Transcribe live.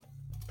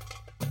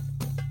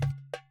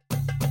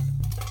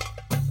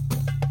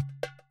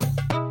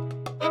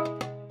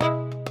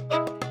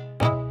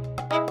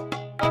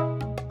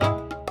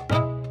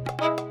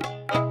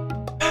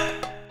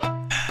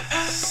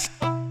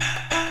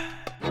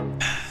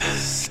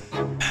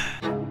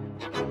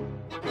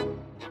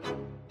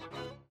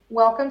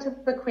Welcome to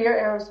the Queer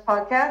Arabs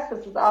podcast.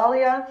 This is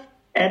Alia.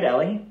 And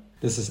Ellie.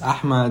 This is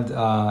Ahmad.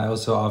 I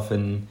also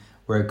often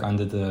work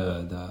under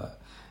the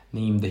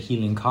name The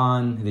Healing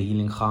Khan, The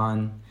Healing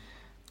Khan.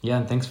 Yeah,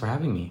 and thanks for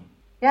having me.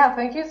 Yeah,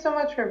 thank you so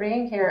much for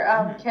being here.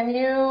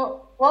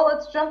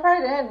 Let's jump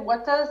right in.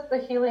 What does The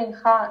Healing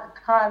Khan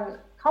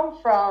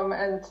come from,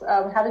 and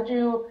how did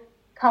you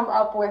come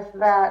up with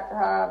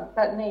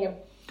that name?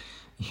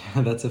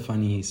 Yeah, that's a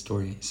funny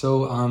story.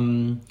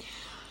 So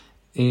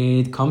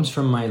it comes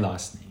from my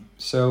last name.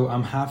 So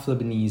I'm half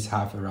Lebanese,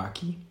 half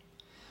Iraqi.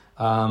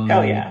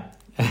 Hell yeah.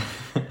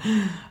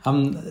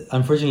 I'm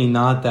unfortunately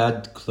not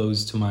that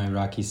close to my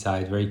Iraqi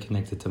side, very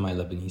connected to my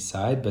Lebanese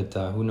side, but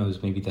who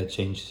knows, maybe that'll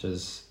change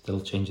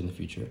in the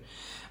future.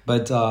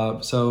 But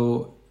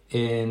so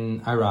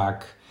in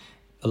Iraq,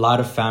 a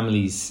lot of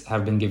families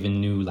have been given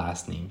new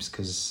last names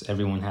because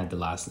everyone had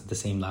the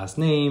same last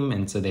name,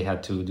 and so they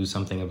had to do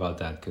something about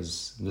that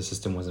because the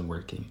system wasn't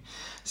working.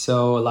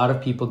 So a lot of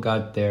people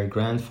got their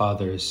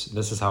grandfather's,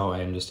 this is how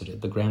I understood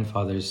it, the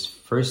grandfather's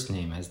first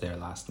name as their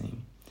last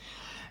name.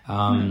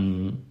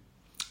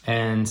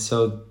 And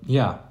so,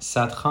 yeah,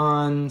 Saad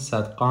Khan,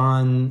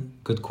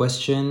 good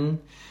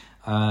question.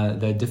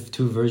 The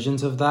two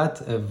versions of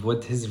that, of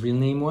what his real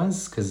name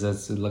was, because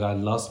that's got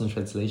lost in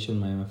translation.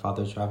 My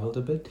father traveled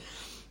a bit.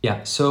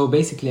 Yeah, so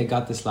basically I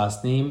got this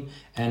last name,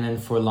 and then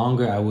for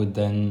longer I would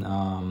then,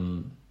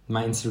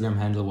 my Instagram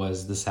handle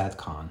was the Saad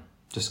Khan,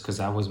 just because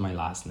that was my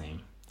last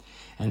name.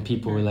 And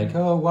people were like,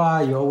 oh,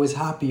 why? You're always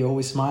happy, you're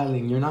always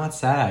smiling, you're not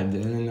sad.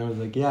 And then I was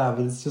like, yeah,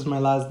 but it's just my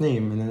last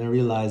name. And then I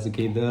realized,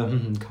 okay,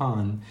 the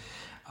Khan,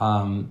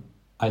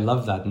 I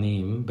love that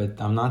name, but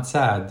I'm not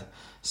sad.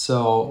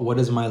 So what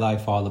is my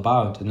life all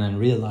about? And then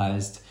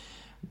realized,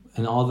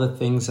 and all the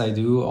things I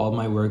do, all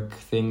my work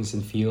things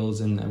and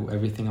fields and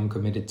everything I'm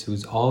committed to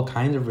is all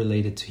kind of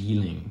related to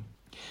healing.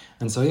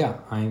 And so, yeah,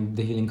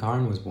 the Healing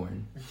Khan was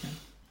born.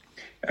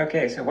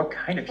 Okay, so what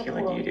kind of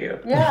healing do you do?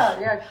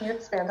 Yeah, can you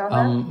expand on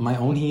that? My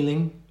own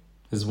healing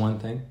is one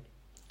thing.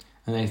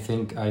 And I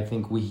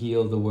think we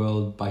heal the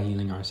world by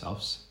healing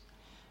ourselves.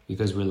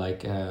 Because we're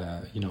like,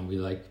 we're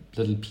like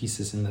little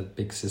pieces in that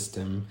big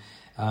system.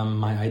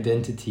 My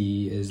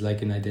identity is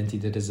like an identity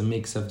that is a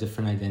mix of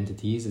different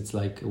identities. It's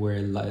like where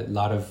a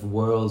lot of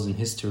worlds and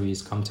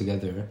histories come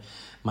together.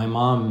 My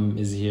mom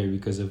is here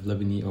because of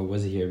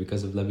was here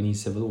because of Lebanese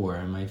civil war.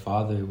 And my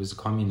father was a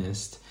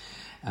communist.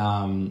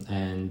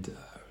 And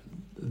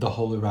the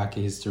whole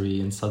Iraqi history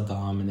and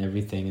Saddam and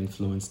everything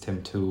influenced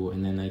him too.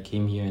 And then I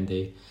came here and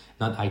they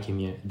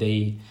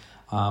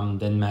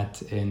then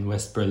met in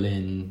West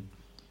Berlin,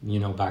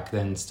 back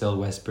then still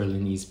West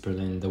Berlin, East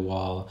Berlin, the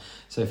wall.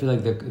 So I feel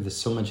like there's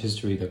so much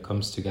history that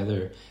comes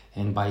together.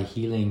 And by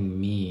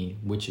healing me,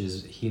 which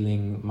is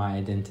healing my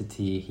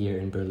identity here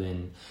in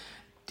Berlin,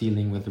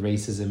 dealing with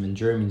racism in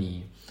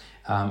Germany,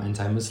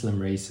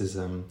 anti-Muslim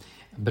racism,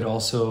 but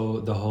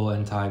also the whole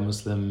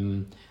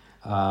anti-Muslim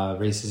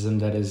racism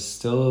that is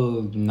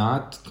still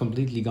not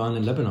completely gone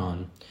in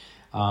Lebanon.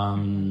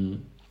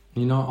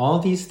 All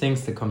these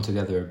things that come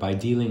together by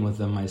dealing with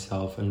them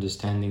myself,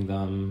 understanding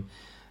them,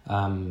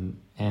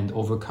 and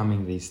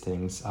overcoming these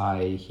things,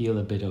 I heal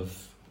a bit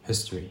of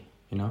history,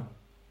 and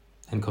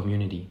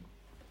community.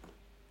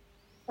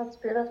 That's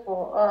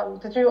beautiful.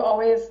 Did you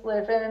always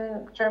live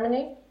in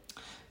Germany?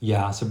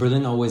 Yeah, so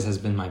Berlin always has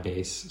been my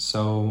base.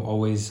 So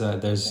always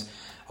there's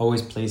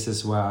always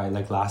places where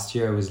like last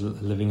year I was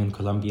living in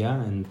Colombia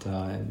and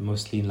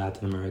mostly in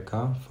Latin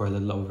America for a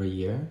little over a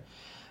year.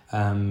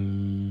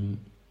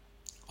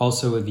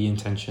 Also with the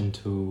intention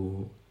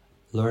to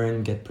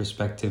learn, get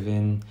perspective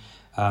in.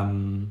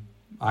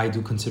 I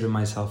do consider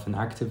myself an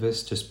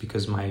activist just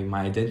because my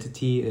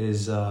identity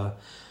is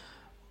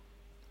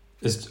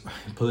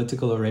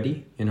political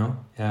already,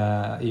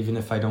 even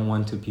if I don't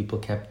want to, people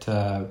kept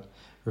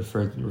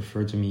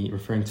referring to me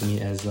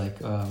as like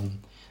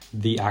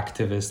the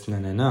activist,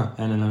 no.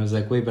 And then I was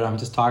like, wait, but I'm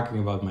just talking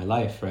about my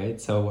life, right?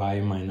 So why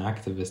am I an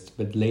activist?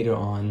 But later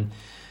on,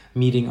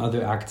 meeting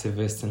other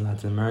activists in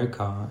Latin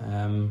America,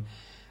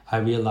 I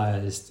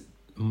realized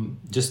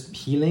just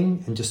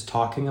healing and just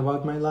talking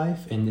about my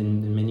life, and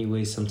in many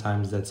ways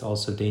sometimes that's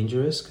also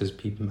dangerous because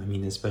people,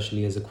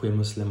 especially as a queer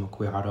Muslim or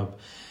queer Arab,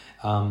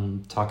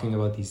 talking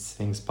about these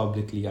things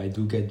publicly, I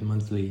do get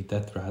monthly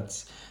death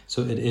threats.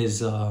 So it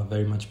is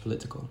very much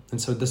political. And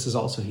so this is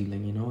also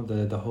healing,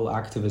 the whole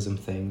activism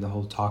thing, the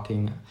whole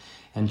talking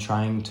and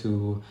trying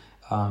to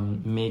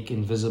make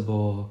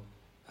invisible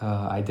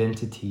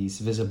identities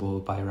visible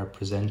by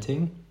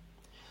representing.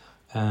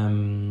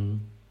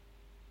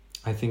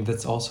 I think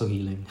that's also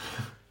healing.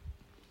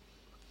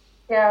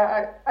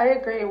 Yeah, I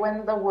agree.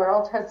 When the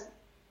world has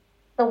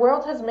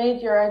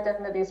made your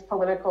identities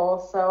political,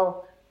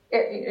 so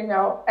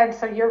and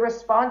so you're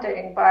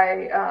responding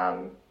by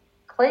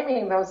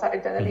claiming those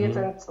identities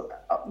and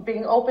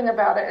being open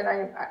about it.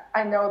 And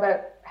I know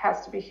that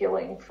has to be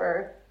healing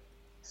for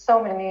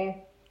so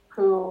many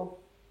who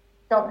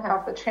don't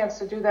have the chance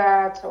to do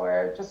that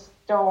or just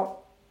don't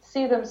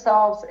see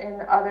themselves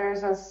in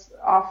others as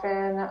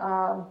often.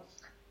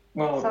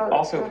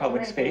 Also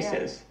public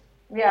spaces.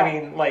 Yeah. I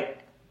mean, like,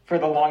 for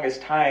the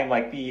longest time,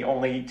 like, the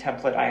only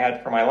template I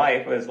had for my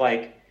life was,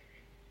 like,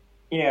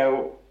 you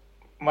know,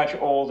 much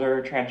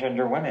older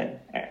transgender women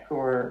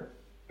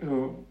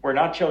who were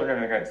not children of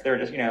immigrants. They were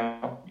just, you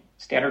know,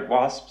 standard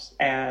WASPs,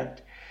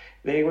 and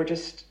they were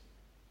just,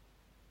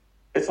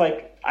 it's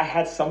like I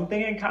had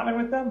something in common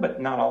with them,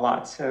 but not a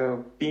lot.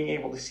 So being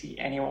able to see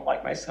anyone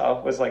like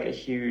myself was like a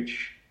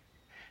huge,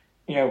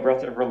 you know,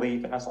 breath of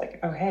relief. And I was like,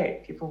 oh,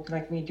 hey, people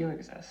like me do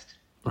exist.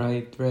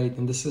 Right.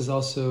 And this is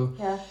also...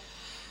 Yeah.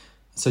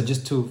 So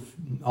just to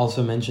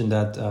also mention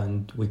that,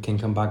 and we can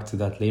come back to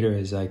that later,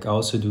 is like I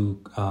also do,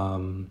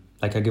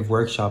 like I give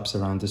workshops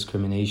around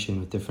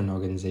discrimination with different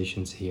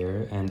organizations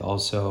here, and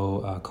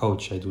also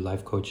coach. I do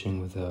life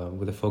coaching with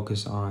a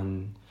focus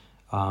on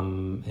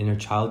inner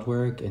child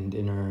work and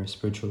inner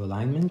spiritual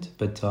alignment.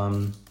 But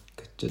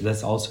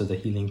that's also the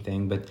healing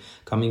thing. But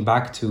coming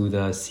back to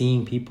the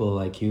seeing people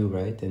like you,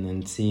 right,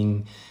 and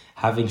then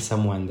having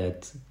someone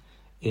that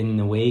in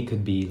a way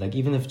could be like,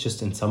 even if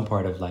just in some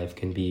part of life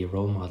can be a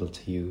role model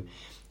to you,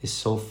 is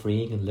so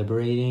freeing and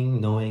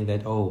liberating, knowing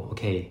that, oh,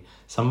 okay,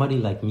 somebody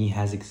like me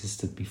has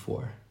existed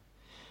before,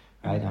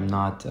 right? I'm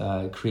not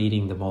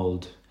creating the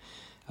mold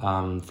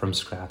from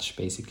scratch,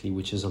 basically,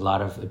 which is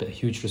a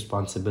huge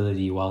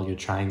responsibility while you're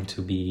trying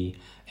to be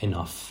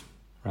enough,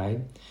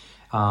 right?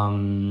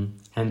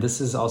 And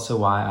this is also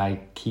why I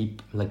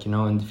keep, like, you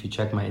know, and if you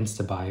check my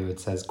Insta bio, it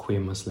says queer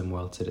Muslim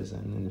world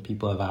citizen. And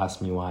people have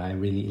asked me why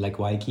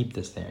I keep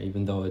this there,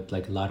 even though it,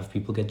 like, a lot of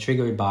people get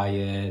triggered by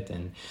it,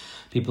 and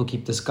people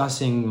keep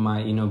discussing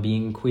my, you know,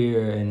 being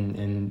queer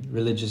and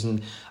religious.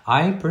 And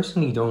I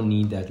personally don't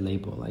need that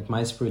label. Like,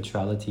 my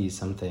spirituality is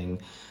something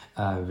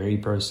very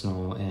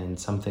personal, and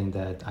something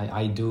that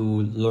I do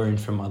learn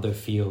from other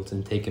fields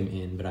and take them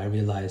in. But I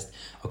realized,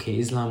 okay,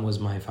 Islam was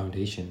my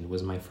foundation. It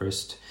was my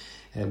first...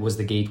 It was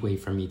the gateway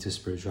for me to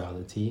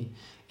spirituality.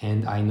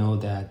 And I know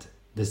that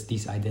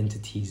these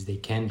identities, they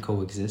can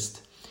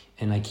coexist.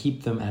 And I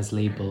keep them as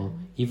label,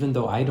 even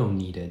though I don't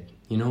need it.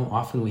 You know,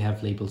 often we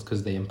have labels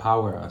because they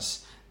empower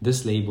us.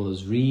 This label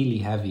is really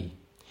heavy.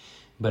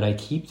 But I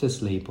keep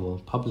this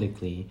label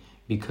publicly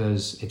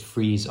because it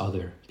frees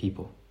other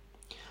people.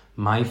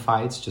 My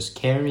fights, just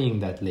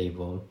carrying that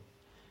label,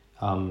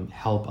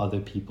 help other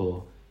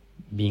people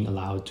being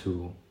allowed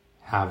to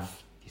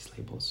have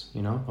labels,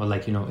 you know, or,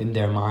 like, you know, in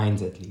their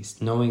minds, at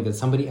least knowing that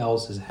somebody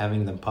else is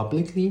having them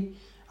publicly,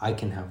 I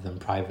can have them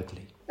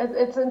privately.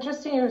 It's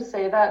interesting you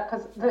say that,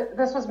 because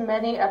this was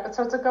many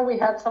episodes ago. We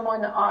had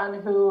someone on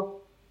who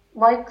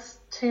likes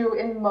to,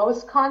 in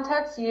most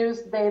contexts,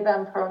 use they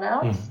them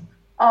pronouns.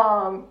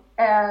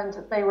 And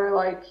they were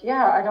like,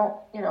 yeah, I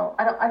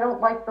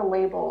don't like the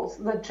labels,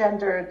 the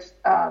gendered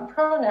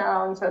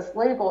pronouns as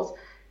labels.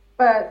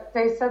 But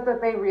they said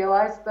that they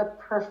realized the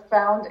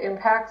profound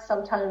impact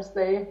sometimes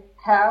they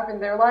have in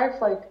their life,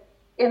 like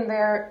in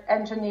their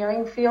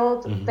engineering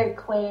field. They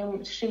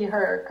claim she,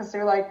 her, because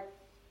they're like,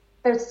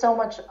 there's so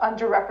much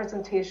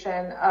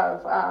underrepresentation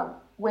of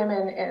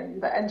women in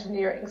the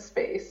engineering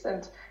space.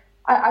 And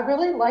I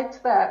really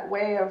liked that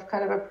way of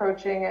kind of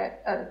approaching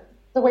it,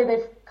 the way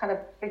they've kind of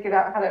figured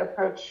out how to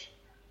approach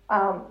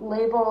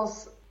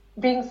labels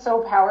being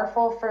so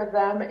powerful for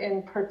them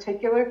in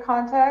particular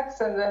contexts,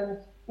 and then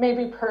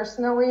maybe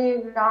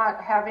personally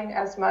not having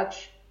as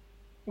much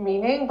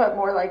meaning, but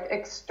more like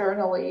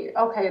externally,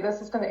 okay,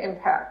 this is going to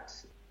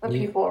impact the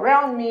people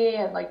around me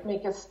and like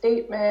make a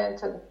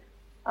statement.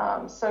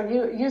 And so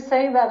you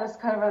saying that is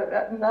kind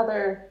of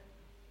another,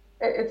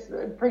 it's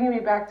bringing me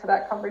back to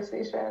that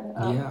conversation.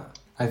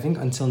 I think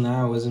until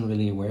now I wasn't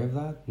really aware of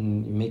that,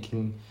 and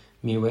making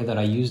me aware that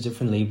I use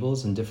different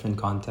labels in different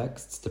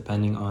contexts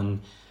depending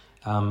on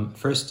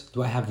first,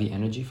 do I have the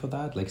energy for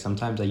that? Like,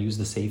 sometimes I use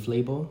the safe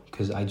label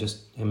because I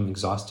just am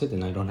exhausted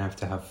and I don't have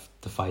to have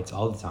the fights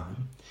all the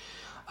time.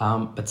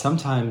 But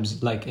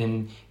sometimes, like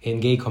in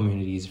gay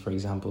communities, for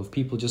example, if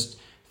people just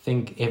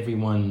think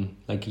everyone,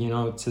 like, you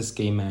know, cis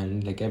gay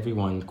man, like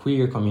everyone,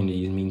 queer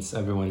community means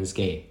everyone is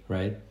gay,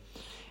 right?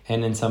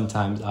 And then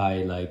sometimes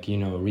I, like, you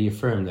know,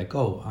 reaffirm, like,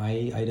 oh,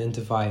 I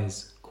identify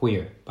as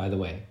queer, by the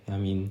way. I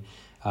mean,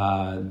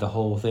 the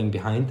whole thing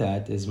behind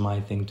that is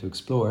my thing to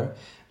explore.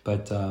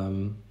 But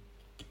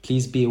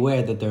please be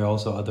aware that there are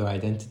also other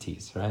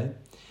identities, right?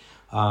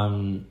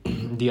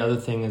 The other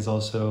thing is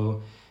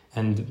also,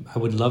 and I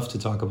would love to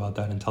talk about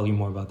that and tell you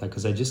more about that,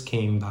 because I just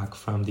came back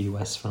from the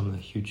US from a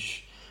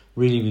huge,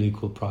 really, really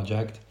cool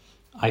project.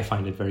 I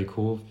find it very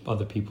cool.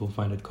 Other people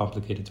find it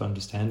complicated to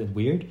understand and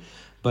weird.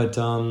 But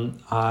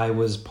I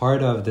was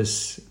part of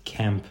this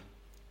camp,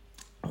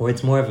 or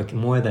it's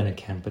more than a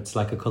camp. It's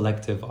like a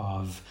collective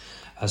of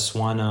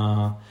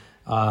Aswana,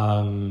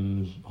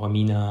 or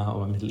Mina,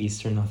 or Middle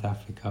Eastern, North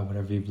Africa,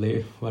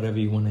 whatever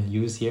you want to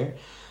use here.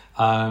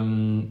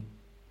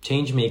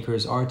 Change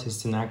makers,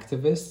 artists, and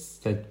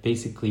activists that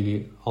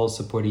basically all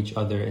support each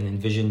other and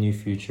envision new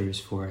futures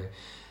for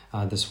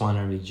the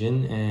Swana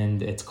region.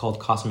 And it's called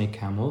Cosmic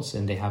Camels,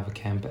 and they have a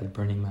camp at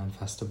Burning Man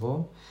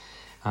Festival.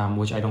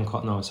 which I don't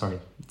call, no, sorry,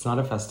 it's not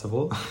a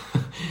festival.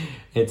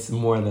 It's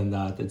more than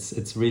that.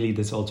 It's really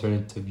this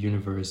alternative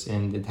universe,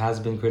 and it has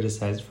been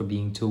criticized for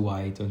being too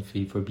white and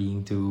for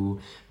being too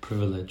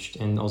privileged.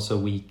 And also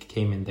we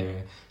came in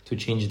there to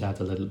change that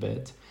a little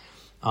bit,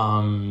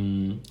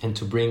 and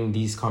to bring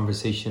these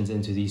conversations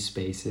into these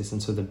spaces.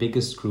 And so the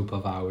biggest group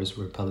of ours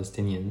were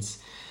Palestinians.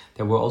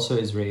 There were also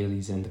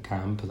Israelis in the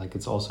camp. Like,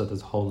 it's also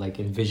this whole like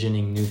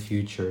envisioning new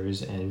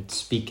futures and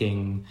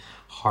speaking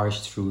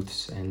harsh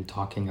truths and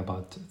talking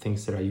about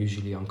things that are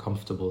usually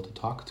uncomfortable to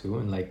talk to,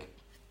 and like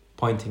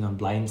pointing on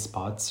blind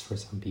spots for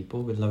some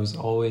people. But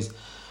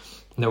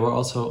there were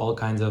also all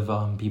kinds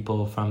of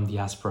people from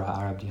diaspora,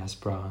 Arab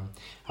diaspora.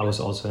 I was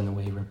also in a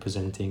way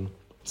representing.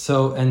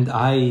 So, and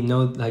I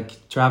know,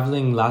 like,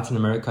 traveling Latin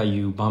America,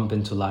 you bump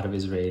into a lot of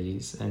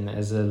Israelis, and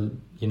as a,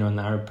 you know, an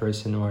Arab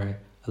person or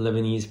a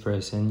Lebanese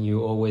person,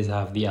 you always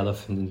have the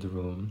elephant in the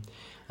room.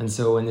 And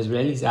so when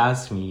Israelis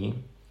ask me,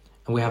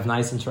 and we have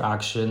nice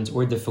interactions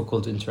or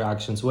difficult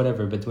interactions,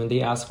 whatever, but when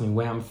they ask me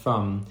where I'm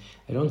from,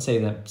 I don't say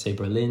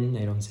Berlin,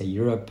 I don't say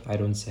Europe, I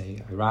don't say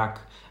Iraq.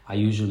 I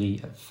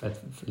usually,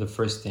 the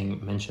first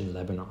thing, mention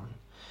Lebanon,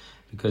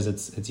 because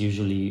it's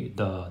usually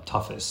the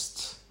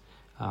toughest,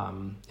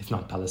 if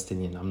not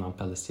Palestinian. I'm not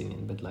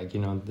Palestinian, but like, you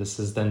know, this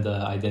is then the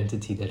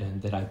identity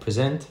that I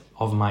present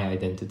of my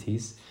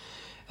identities.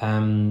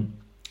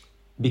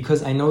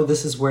 Because I know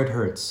this is where it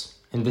hurts,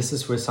 and this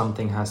is where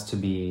something has to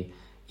be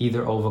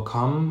either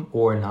overcome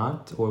or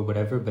not, or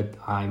whatever, but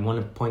I want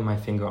to point my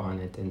finger on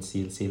it and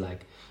see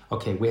like,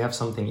 okay, we have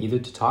something either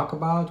to talk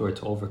about or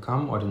to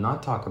overcome or to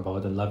not talk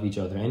about and love each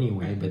other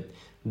anyway, but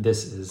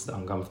this is the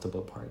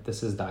uncomfortable part.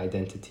 This is the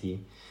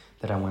identity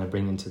that I want to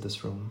bring into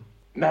this room.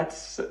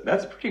 That's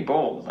pretty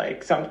bold.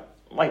 Like,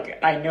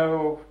 I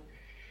know,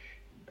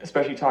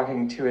 especially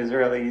talking to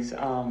Israelis,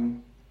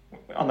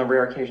 on the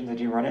rare occasions that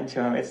you run into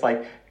them, it's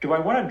like, do I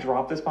want to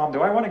drop this bomb?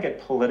 Do I want to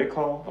get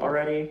political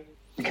already?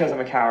 Because I'm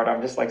a coward,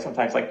 I'm just like,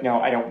 sometimes like,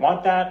 no, I don't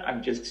want that.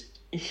 I'm just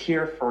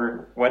here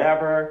for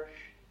whatever.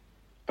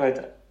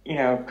 But, you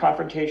know,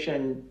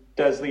 confrontation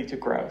does lead to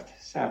growth.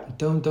 So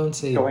don't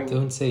say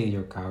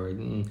you're a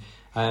coward.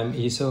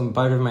 So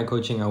part of my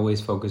coaching, I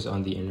always focus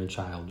on the inner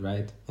child,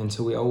 right? And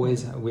so we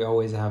always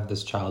have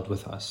this child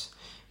with us.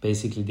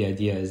 Basically, the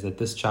idea is that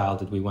this child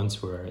that we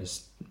once were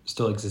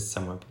still exists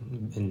somewhere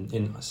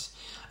in us.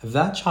 If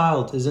that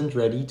child isn't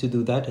ready to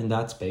do that in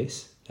that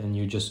space, then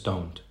you just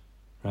don't,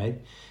 right?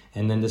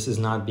 And then this is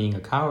not being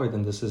a coward,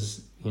 and this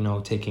is, you know,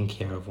 taking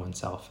care of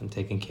oneself and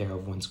taking care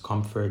of one's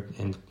comfort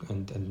and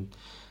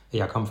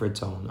comfort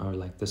zone, or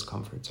like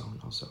discomfort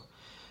zone also.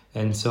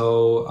 And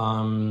so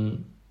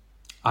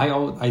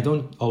I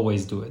don't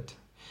always do it,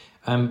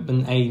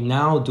 and I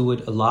now do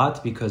it a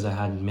lot because I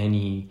had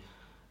many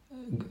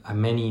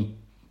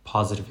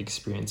positive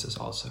experiences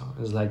also.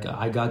 It's like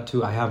I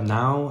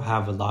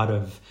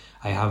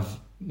have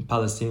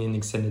Palestinian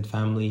extended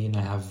family, and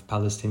I have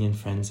Palestinian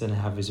friends, and I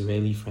have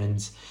Israeli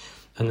friends.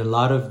 And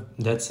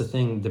that's the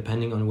thing,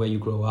 depending on where you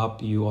grow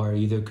up, you are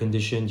either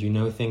conditioned, you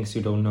know things,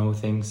 you don't know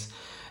things.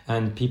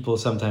 And people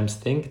sometimes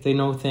think they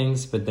know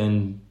things, but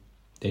then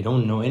they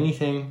don't know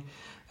anything.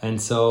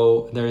 And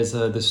so there is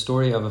the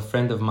story of a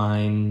friend of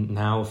mine,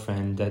 now a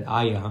friend, that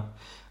Aya,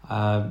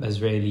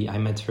 Israeli. I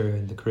met her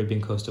in the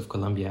Caribbean coast of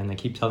Colombia, and I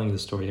keep telling the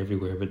story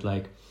everywhere, but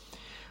like,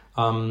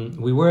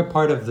 we were a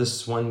part of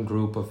this one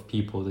group of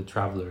people, the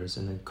travelers,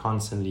 and then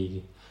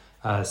constantly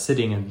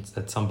sitting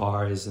at some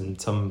bars and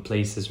some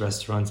places,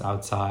 restaurants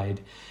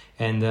outside.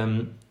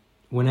 And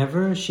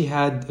whenever she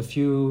had a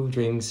few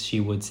drinks, she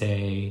would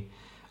say,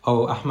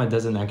 oh, Ahmed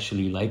doesn't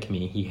actually like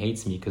me. He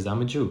hates me because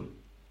I'm a Jew.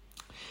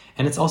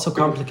 And it's also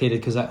complicated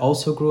because I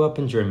also grew up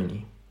in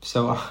Germany.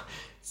 So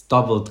it's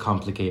doubled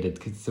complicated.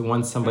 Because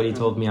once somebody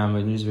told me I'm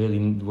an Israeli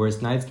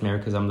worst nightmare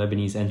because I'm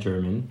Lebanese and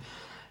German.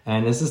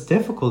 And this is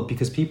difficult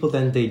because people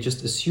then, they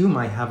just assume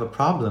I have a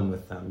problem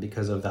with them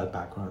because of that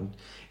background.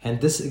 And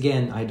this,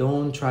 again, I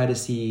don't try to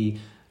see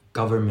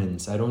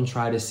governments. I don't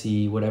try to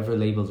see whatever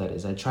label that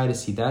is. I try to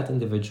see that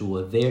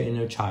individual, their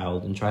inner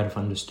child, and try to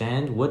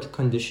understand what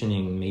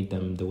conditioning made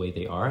them the way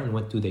they are, and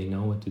what do they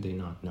know, what do they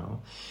not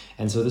know.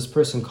 And so this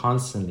person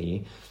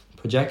constantly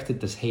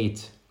projected this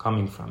hate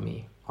coming from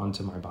me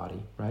onto my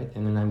body, right?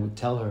 And then I would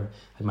tell her,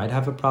 I might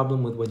have a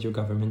problem with what your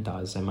government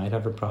does. I might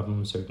have a problem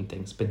with certain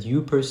things. But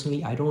you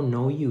personally, I don't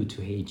know you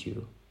to hate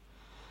you.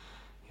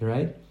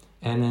 Right?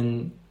 And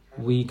then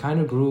she kind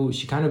of grew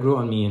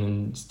on me,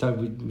 and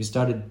we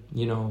started,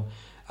 you know,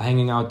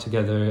 hanging out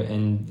together.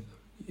 And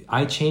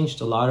I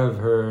changed a lot of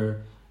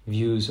her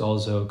views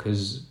also,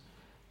 because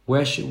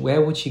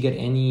where would she get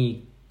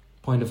any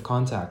point of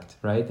contact,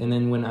 right? And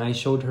then when I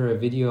showed her a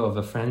video of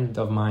a friend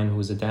of mine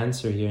who's a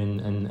dancer here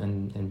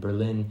in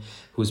Berlin,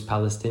 who's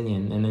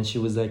Palestinian, and then she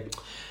was like,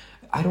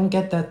 I don't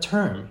get that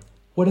term.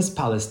 What is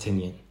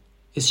Palestinian?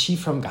 Is she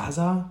from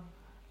Gaza?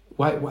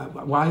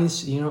 Why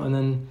is, you know?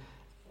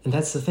 And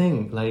that's the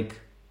thing, like,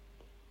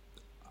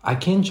 I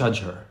can't judge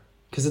her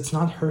because it's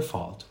not her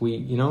fault. We,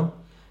 you know,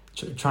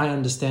 try to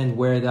understand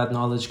where that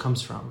knowledge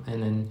comes from.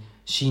 And then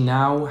she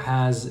now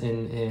has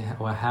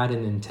had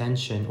an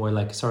intention, or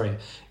like, sorry,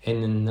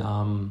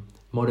 an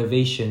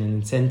motivation and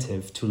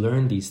incentive to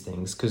learn these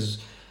things. Because,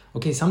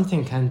 okay,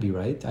 something can be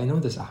right. I know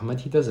this Ahmed,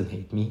 he doesn't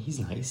hate me, he's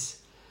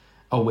nice.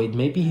 Oh wait,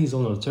 maybe he's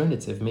an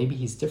alternative, maybe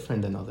he's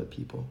different than other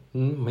people.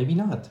 Maybe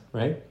not,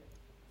 right?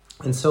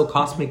 And so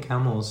Cosmic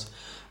Camels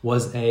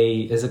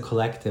is a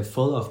collective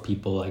full of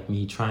people like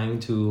me trying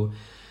to,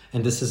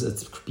 and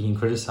it's being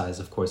criticized,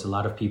 of course. A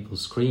lot of people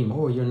scream,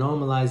 oh, you're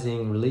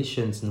normalizing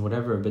relations and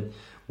whatever, but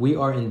we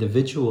are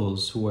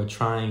individuals who are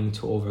trying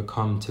to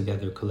overcome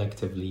together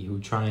collectively, who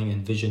try and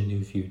envision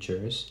new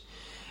futures.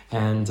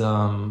 And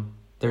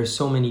there's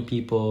so many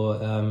people,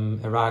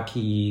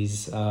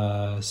 Iraqis,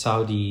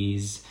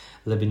 Saudis,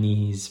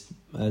 Lebanese,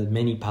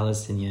 many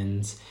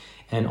Palestinians,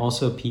 and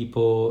also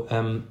people,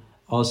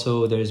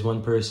 also there's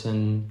one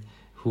person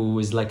who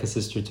is like a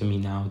sister to me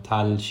now,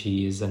 Tal.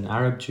 She is an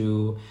Arab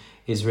Jew,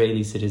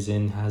 Israeli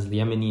citizen, has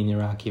Yemeni and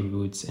Iraqi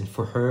roots. And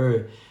for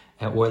her,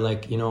 or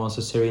like,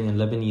 also Syrian and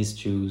Lebanese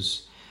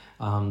Jews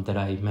that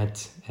I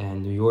met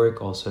in New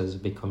York also as a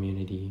big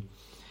community,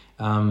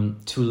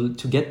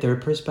 to get their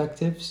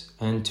perspectives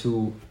and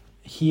to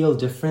heal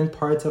different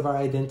parts of our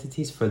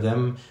identities, for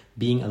them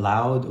being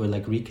allowed, or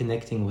like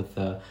reconnecting with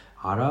the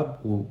Arab,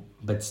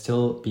 but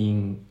still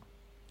being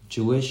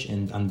Jewish,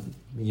 and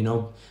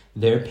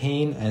their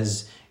pain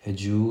as a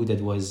Jew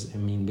that was,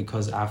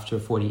 because after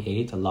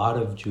 48, a lot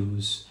of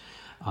Jews,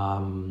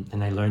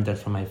 and I learned that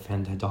from my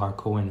friend Hadar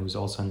Cohen, who's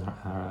also an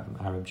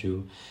Arab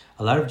Jew,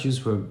 a lot of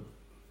Jews were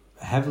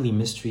heavily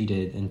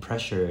mistreated and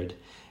pressured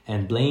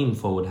and blamed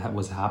for what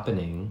was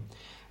happening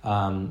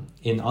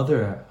in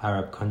other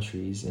Arab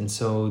countries. And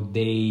so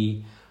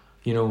they,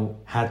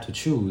 had to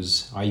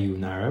choose, are you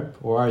an Arab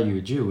or are you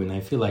a Jew? And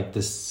I feel like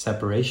this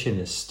separation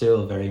is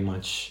still very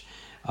much,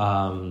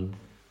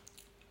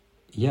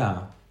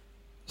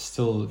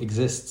 still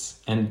exists.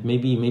 And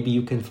maybe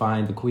you can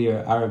find a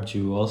queer Arab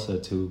Jew also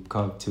to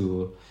come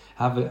to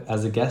have it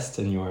as a guest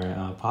in your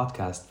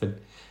podcast. But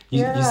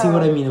you see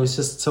what I mean? It was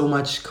just so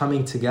much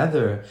coming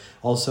together.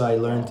 Also, I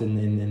learned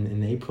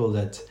in April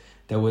that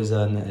there was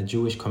a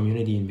Jewish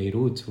community in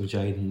Beirut, which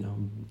I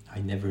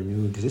never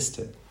knew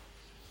existed.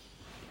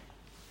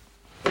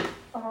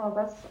 Oh,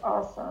 that's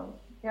awesome.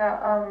 Yeah,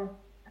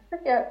 I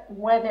forget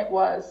when it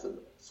was.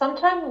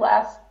 Sometime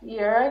last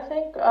year, I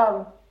think,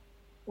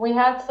 we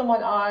had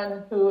someone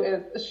on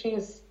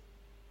she's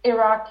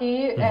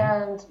Iraqi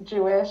and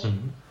Jewish.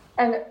 Mm-hmm.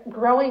 And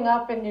growing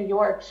up in New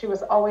York, she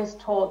was always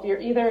told,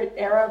 you're either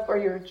Arab or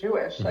you're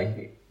Jewish. Mm-hmm.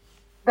 Like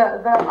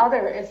the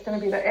other is going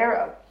to be the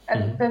Arab.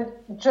 And then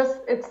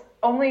it's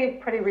only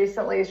pretty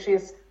recently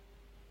she's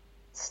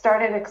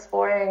started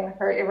exploring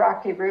her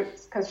Iraqi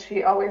roots, because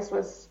she always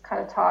was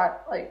kind of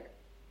taught like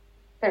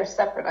their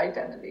separate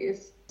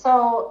identities.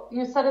 So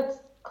you said it's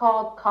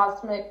called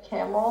Cosmic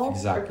Camels?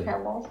 Exactly. Or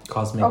Camels?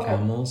 Cosmic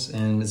Camels,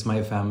 and it's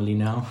my family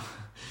now.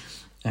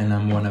 And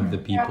I'm one of the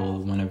people,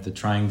 one of the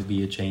trying to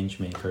be a change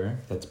maker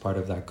that's part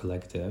of that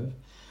collective.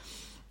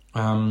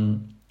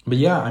 But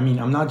yeah,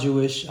 I'm not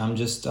Jewish. I'm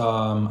just,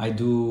 I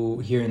do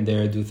here and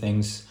there do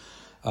things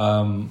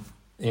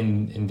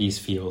in these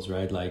fields,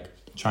 right? Like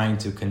trying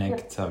to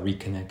connect,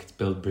 reconnect,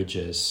 build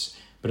bridges,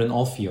 but in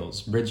all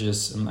fields,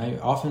 bridges. And I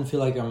often feel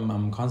like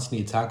I'm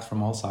constantly attacked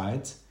from all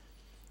sides.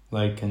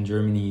 Like in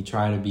Germany,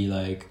 try to be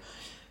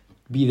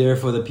there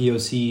for the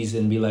POCs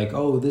and be like,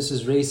 oh, this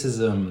is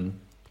racism.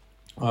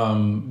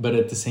 But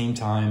at the same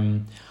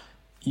time,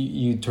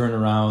 you turn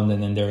around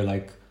and then they're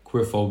like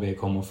queerphobic,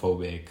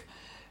 homophobic.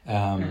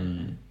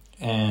 And,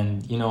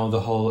 the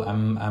whole,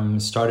 I'm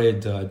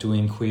started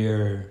doing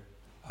queer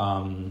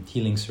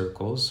healing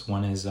circles.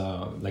 One is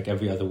like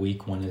every other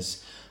week, one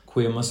is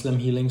queer Muslim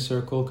healing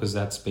circle, because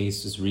that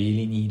space is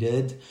really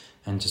needed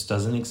and just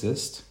doesn't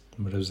exist.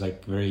 But I was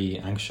like very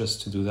anxious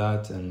to do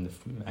that, and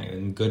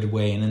in a good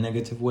way, in a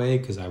negative way,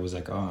 because I was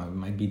like, oh, it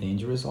might be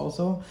dangerous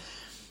also.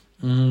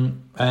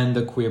 And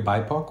the queer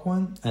BIPOC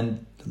one,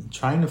 and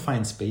trying to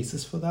find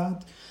spaces for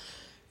that.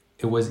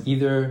 It was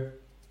either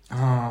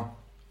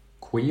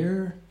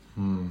queer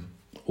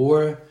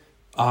or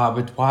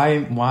but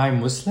why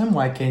Muslim?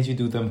 Why can't you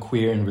do them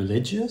queer and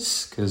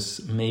religious? Because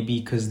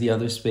the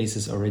other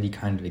spaces already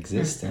kind of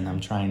exist, and I'm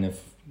trying to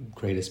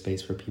create a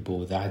space for people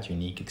with that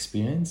unique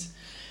experience.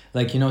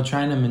 Like,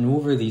 trying to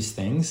maneuver these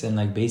things, and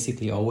like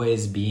basically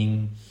always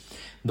being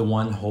the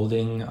one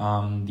holding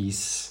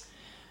these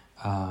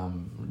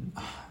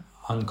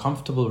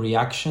uncomfortable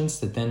reactions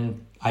that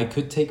then I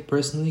could take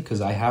personally, because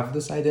I have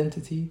this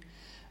identity.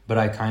 But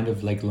I kind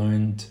of like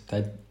learned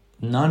that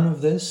none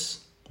of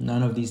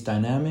these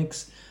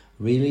dynamics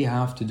really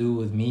have to do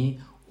with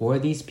me or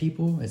these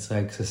people. It's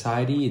like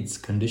society, it's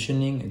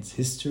conditioning, it's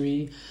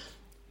history.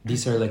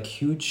 These are like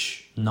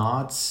huge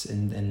knots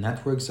and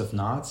networks of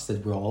knots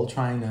that we're all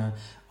trying to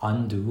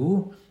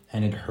undo,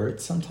 and it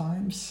hurts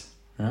sometimes.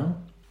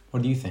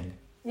 What do you think?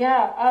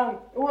 Yeah,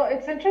 well,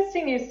 it's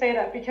interesting you say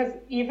that, because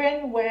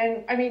even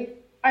when,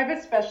 I've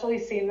especially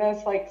seen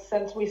this like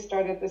since we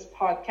started this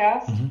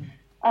podcast,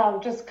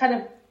 just kind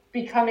of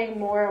becoming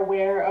more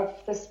aware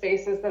of the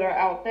spaces that are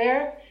out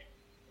there.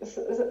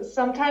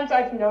 sometimes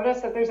I've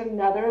noticed that there's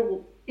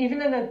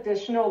even an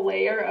additional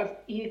layer of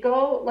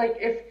ego. Like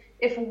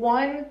if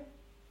one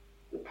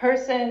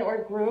person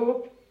or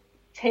group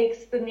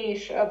takes the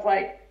niche of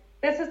like,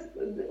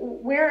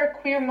 we're a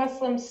queer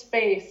Muslim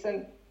space,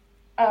 and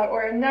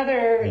or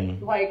another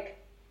like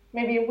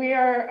maybe we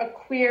are a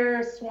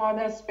queer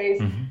Swana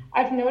space.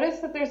 I've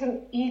noticed that there's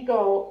an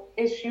ego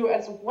issue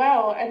as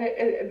well,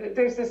 and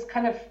there's this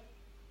kind of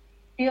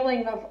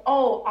feeling of,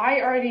 oh,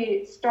 I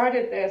already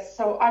started this,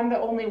 so I'm the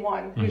only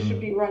one who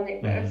should be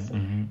running this.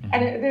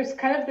 And there's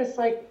kind of this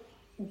like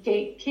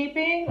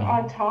gatekeeping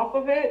on top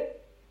of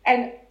it,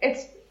 and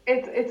it's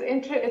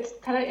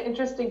kind of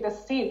interesting to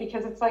see,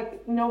 because it's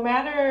like, no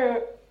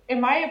matter, in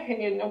my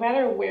opinion, no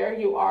matter where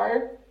you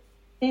are,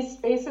 these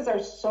spaces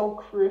are so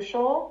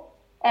crucial,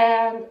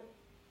 and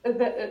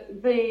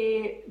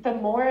the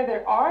more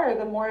there are,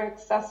 the more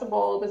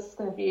accessible this is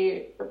going to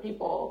be for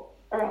people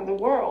around the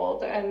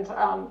world.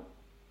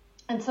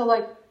 And so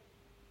like,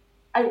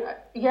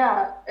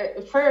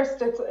 at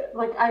first it's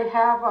like I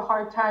have a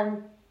hard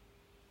time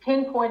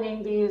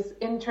pinpointing these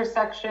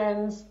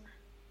intersections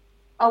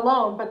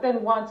alone, but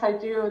then once I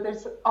do,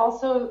 there's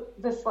also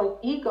this like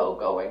ego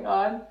going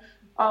on,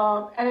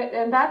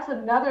 and that's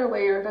another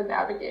layer to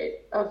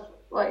navigate of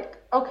like,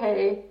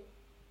 okay,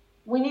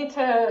 we need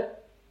to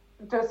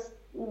just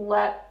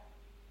let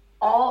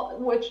all,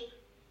 which,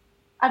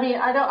 I mean,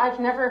 I've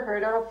never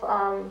heard of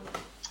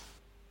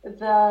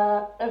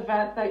the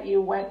event that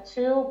you went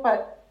to,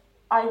 but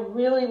I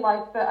really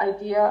like the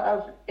idea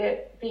of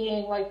it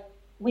being like,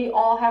 we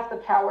all have the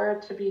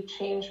power to be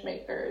change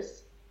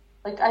makers.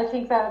 Like, I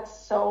think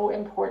that's so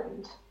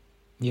important.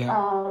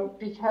 Yeah.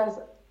 Because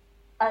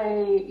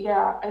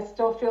I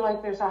still feel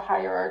like there's a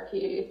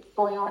hierarchy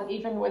going on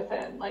even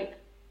within like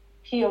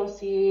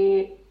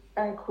POC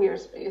and queer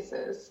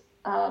spaces.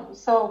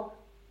 So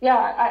yeah,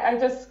 I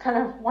just kind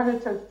of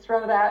wanted to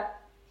throw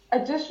that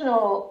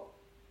additional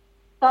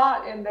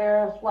thought in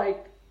there of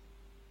like,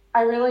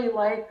 I really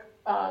like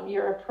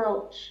your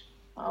approach.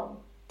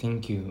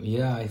 Thank you.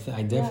 Yeah,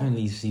 I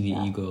definitely see the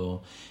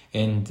ego,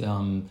 and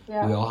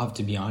we all have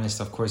to be honest.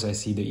 Of course, I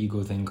see the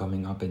ego thing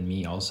coming up in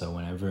me also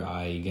whenever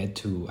I get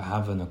to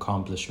have an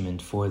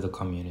accomplishment for the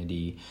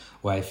community,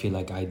 where I feel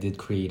like I did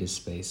create a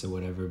space or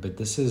whatever. But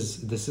this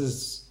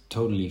is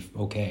totally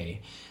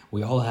okay.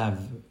 We all have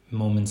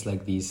moments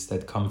like these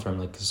that come from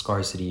like a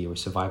scarcity or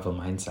survival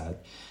mindset.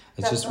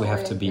 It's just we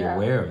have to be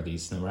aware of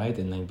these, right?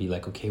 And then be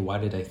like, okay, why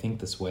did I think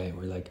this way?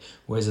 Or like,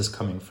 where's this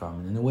coming from?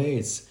 And in a way,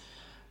 it's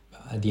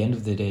at the end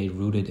of the day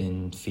rooted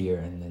in fear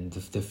and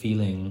the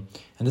feeling.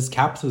 And this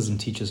capitalism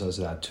teaches us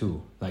that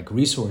too. Like,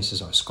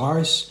 resources are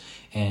scarce,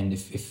 and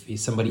if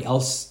somebody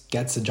else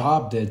gets a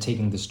job, they're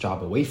taking this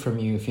job away from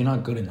you. If you're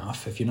not good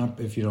enough, if you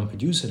don't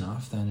produce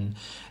enough, then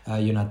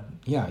you're not.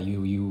 Yeah,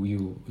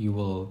 you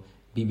will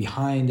be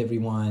behind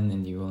everyone,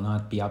 and you will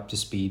not be up to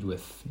speed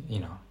with,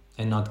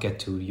 and not get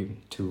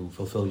to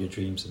fulfill your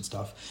dreams and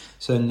stuff.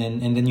 So and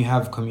then you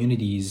have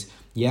communities,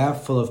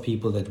 full of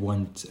people that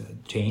want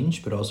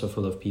change, but also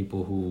full of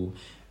people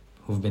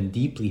who've been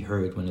deeply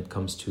hurt when it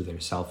comes to their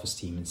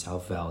self-esteem and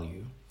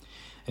self-value.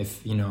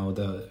 If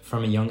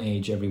from a young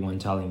age, everyone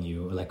telling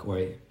you, like,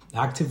 or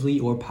actively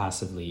or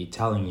passively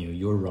telling you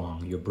you're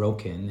wrong, you're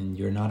broken, and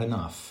you're not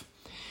enough.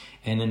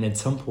 And then at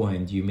some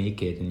point you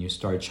make it and you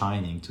start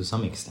shining to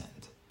some extent.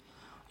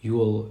 You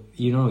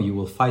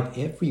will fight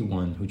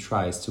everyone who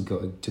tries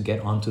to get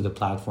onto the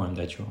platform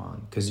that you're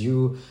on, because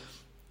you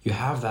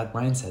have that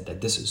mindset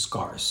that this is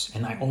scarce,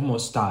 and I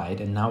almost died,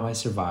 and now I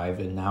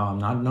survived, and now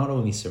I'm not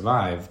only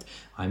survived,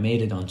 I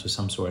made it onto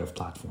some sort of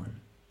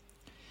platform,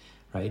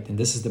 right? And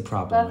this is the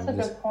problem. That's a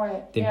good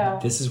point.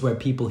 This is where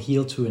people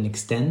heal to an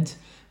extent,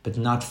 but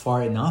not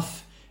far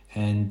enough,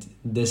 and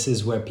this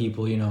is where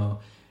people,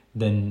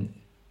 then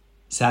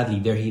sadly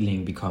their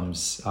healing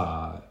becomes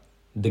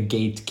the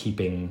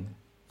gatekeeping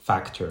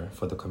factor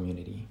for the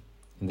community.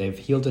 And they've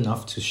healed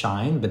enough to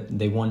shine, but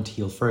they won't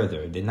heal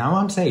further. Now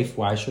I'm safe.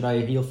 Why should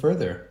I heal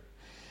further?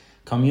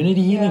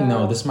 Community healing?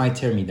 No, this might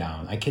tear me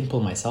down. I can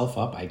pull myself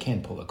up. I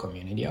can't pull a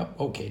community up.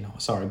 Okay, no,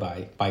 sorry,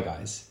 bye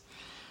guys.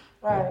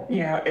 Right.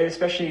 Yeah, it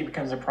especially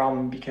becomes a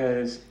problem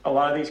because a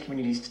lot of these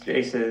community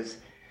spaces,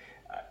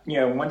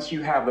 once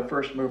you have the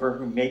first mover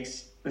who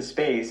makes the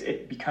space,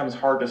 it becomes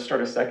hard to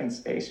start a second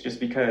space just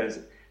because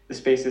the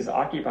space is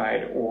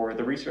occupied or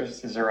the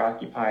resources are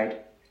occupied.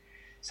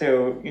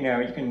 So, you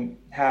can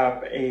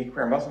have a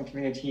queer Muslim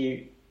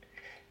community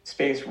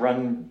space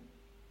run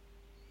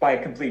by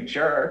a complete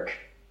jerk,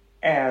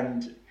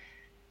 and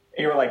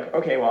you're like,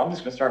 okay, well, I'm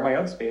just going to start my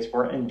own space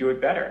for it and do it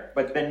better.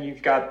 But then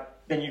you've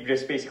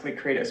just basically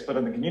created a split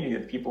in the community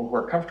of people who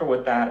are comfortable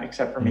with that,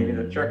 except for maybe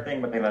the jerk thing,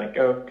 but they let it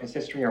go because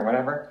history or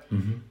whatever.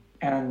 Mm-hmm.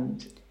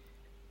 And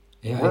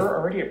we're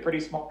already a pretty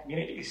small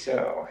community,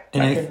 so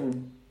and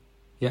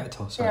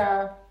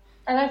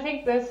I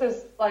think this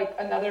is like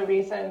another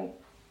reason.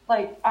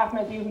 Like,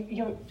 Ahmed,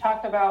 you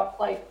talked about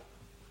like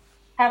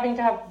having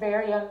to have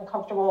very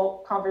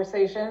uncomfortable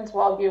conversations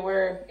while you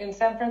were in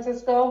San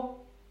Francisco.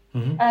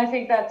 Mm-hmm. And I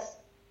think that's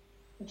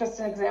just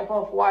an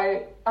example of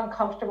why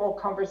uncomfortable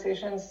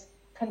conversations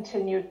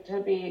continue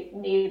to be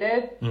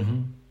needed.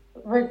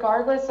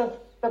 Regardless of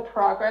the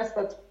progress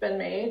that's been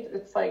made,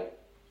 it's like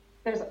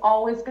there's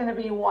always going to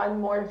be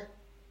one more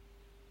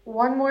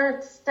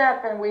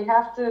step, and we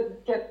have to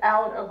get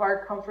out of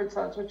our comfort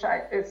zones, which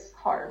it's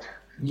hard.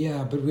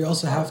 Yeah, but we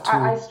also have to.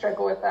 I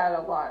struggle with that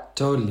a lot.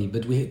 Totally,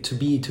 but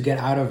to get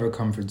out of our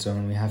comfort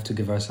zone, we have to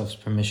give ourselves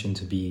permission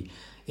to be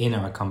in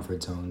our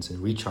comfort zones and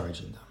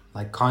recharging them.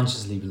 Like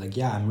consciously be like,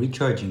 yeah, I'm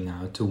recharging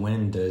now to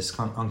when this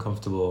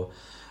uncomfortable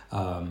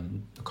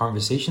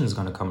conversation is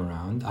going to come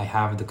around. I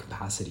have the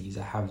capacities,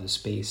 I have the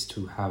space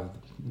to have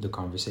the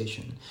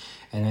conversation.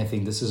 And I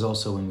think this is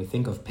also when we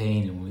think of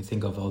pain and when we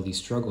think of all these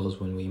struggles,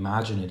 when we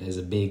imagine it as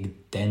a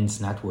big, dense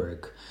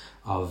network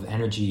of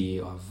energy,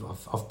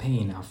 of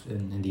pain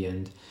in the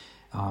end,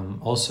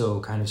 also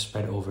kind of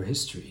spread over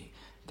history,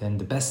 then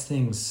the best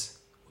things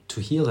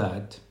to heal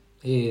that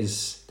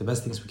is, the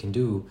best thing we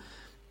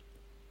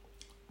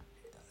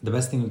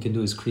can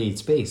do is create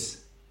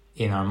space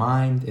in our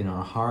mind, in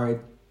our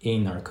heart,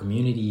 in our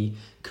community,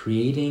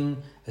 creating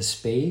a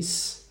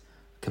space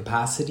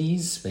capacity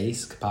is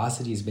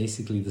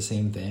basically the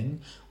same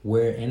thing,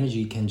 where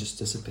energy can just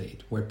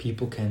dissipate, where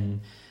people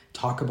can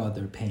talk about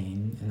their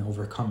pain and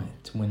overcome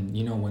it.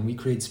 When we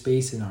create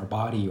space in our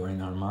body or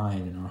in our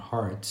mind, in our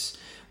hearts,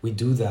 we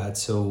do that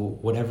so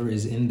whatever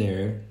is in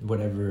there,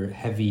 whatever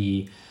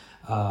heavy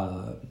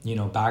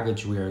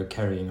baggage we are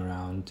carrying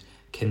around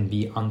can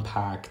be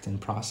unpacked and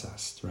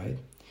processed, right?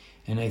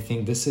 And I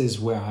think this is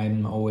where I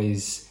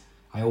always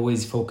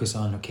focus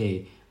on,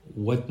 okay,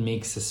 what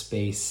makes a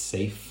space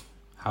safe?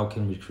 How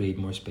can we create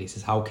more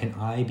spaces? How can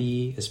I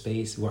be a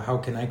space, or how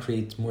can I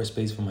create more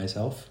space for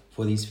myself,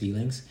 for these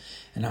feelings?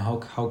 And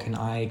how can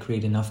I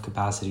create enough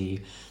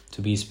capacity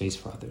to be a space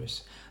for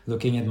others?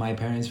 Looking at my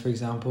parents, for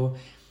example,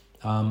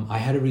 I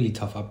had a really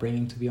tough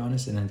upbringing, to be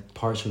honest, and I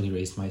partially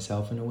raised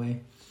myself in a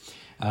way.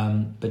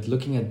 But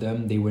looking at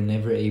them, they were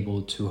never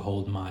able to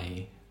hold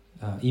my,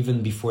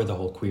 even before the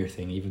whole queer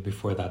thing, even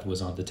before that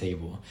was on the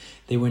table.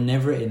 They were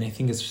never, and I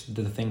think it's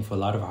the thing for a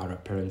lot of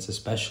Arab parents,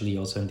 especially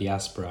also in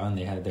diaspora,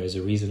 and there's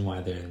a reason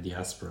why they're in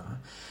diaspora.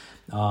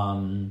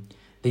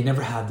 They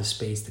never had the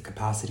space, the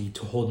capacity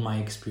to hold my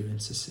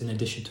experiences in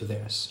addition to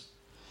theirs.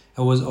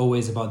 It was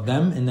always about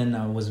them, and then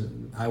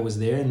I was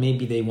there, and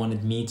maybe they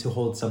wanted me to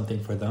hold something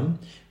for them,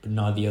 but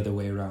not the other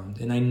way around.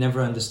 And I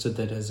never understood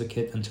that as a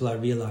kid until I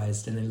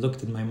realized, and I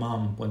looked at my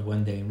mom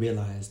one day and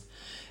realized,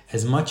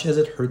 as much as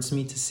it hurts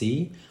me to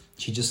see,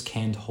 she just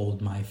can't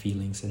hold my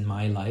feelings in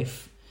my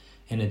life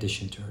in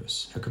addition to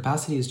hers. Her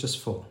capacity is just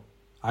full.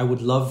 I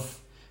would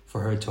love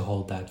for her to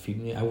hold that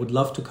feeling. I would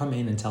love to come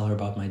in and tell her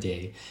about my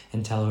day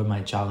and tell her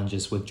my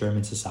challenges with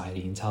German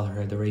society and tell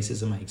her the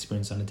racism I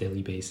experience on a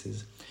daily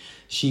basis.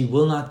 She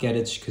will not get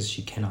it because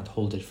she cannot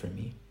hold it for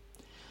me,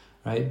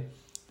 right?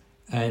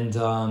 And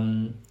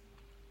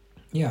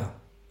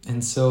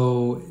and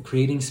so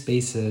creating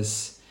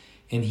spaces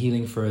and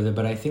healing further.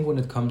 But I think when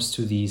it comes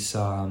to these,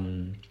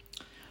 one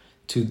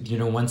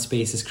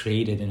space is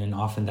created and then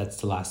often that's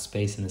the last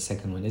space and the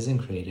second one isn't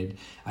created.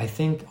 I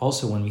think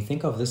also when we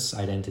think of this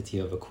identity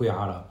of a queer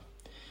Arab,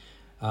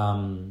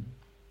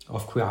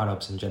 of queer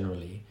Arabs in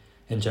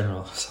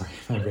general, sorry,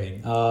 my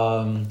brain,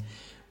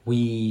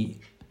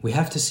 we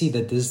have to see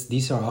that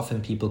these are often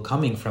people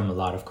coming from a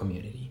lot of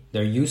community.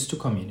 They're used to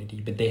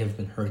community, but they have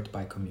been hurt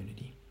by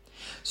community.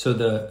 So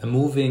the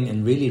moving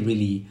and really,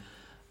 really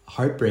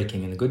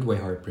heartbreaking, in a good way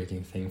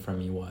heartbreaking thing for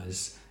me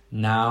was,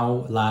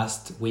 now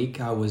last week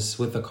I was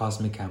with the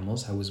Cosmic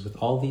Camels. I was with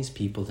all these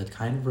people that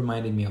kind of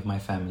reminded me of my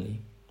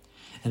family.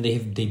 And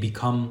they've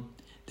become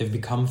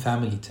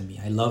family to me.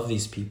 I love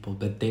these people,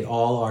 but they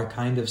all are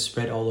kind of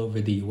spread all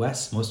over the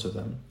US, most of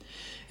them.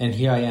 And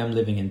here I am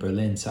living in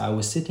Berlin. So I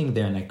was sitting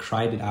there and I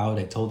cried it out.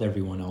 I told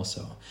everyone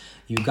also,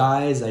 you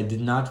guys, I did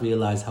not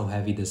realize how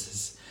heavy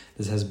this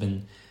has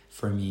been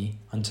for me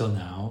until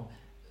now,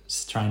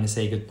 trying to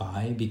say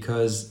goodbye,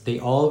 because they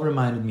all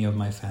reminded me of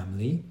my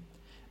family.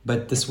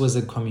 But this was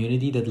a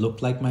community that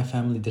looked like my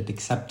family, that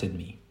accepted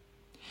me,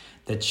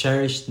 that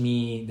cherished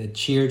me, that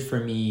cheered for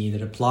me,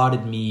 that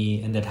applauded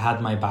me, and that had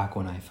my back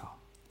when I fell.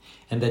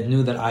 And that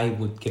knew that I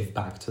would give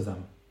back to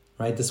them,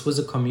 right? This was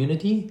a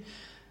community.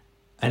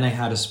 And I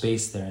had a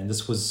space there, and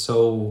this was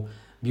so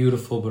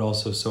beautiful, but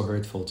also so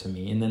hurtful to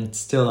me. And then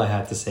still I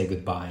had to say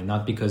goodbye,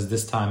 not because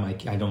this time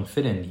I don't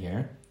fit in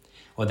here,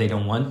 or they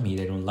don't want me,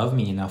 they don't love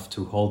me enough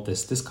to hold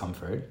this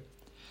discomfort.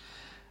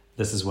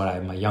 This is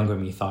what my younger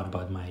me thought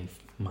about my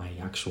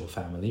actual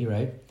family,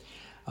 right?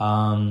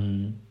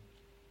 But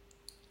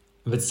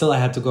still I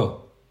had to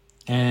go.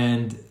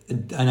 And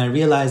I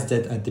realized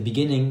that at the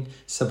beginning,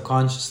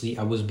 subconsciously,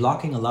 I was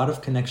blocking a lot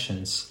of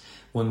connections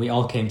when we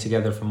all came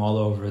together from all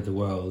over the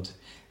world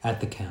at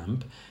the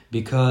camp,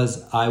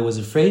 because I was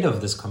afraid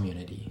of this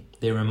community.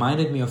 They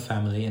reminded me of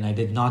family, and I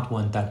did not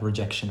want that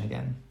rejection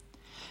again.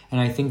 And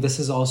I think this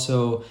is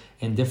also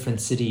in different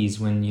cities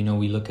when,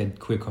 we look at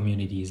queer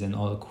communities and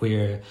all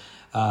queer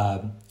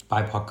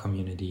BIPOC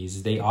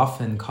communities. They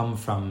often come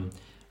from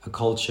a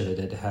culture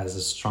that has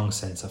a strong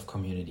sense of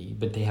community,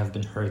 but they have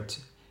been hurt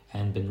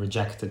and been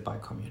rejected by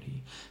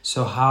community.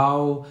 So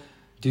how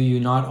do you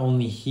not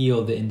only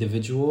heal the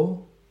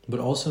individual, but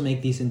also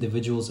make these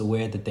individuals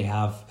aware that they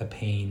have a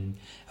pain,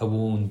 a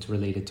wound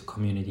related to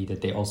community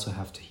that they also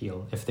have to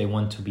heal if they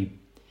want to be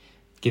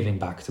giving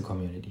back to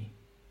community?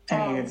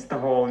 I mean, it's the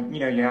whole,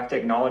 you have to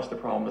acknowledge the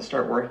problem to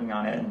start working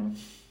on it.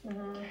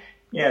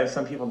 And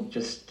some people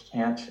just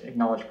can't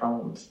acknowledge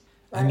problems.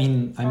 I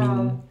mean,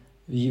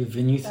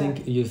 when you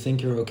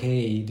think you're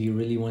okay, do you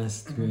really want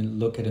us to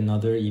look at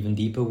another even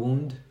deeper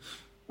wound?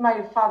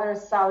 My father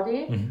is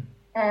Saudi,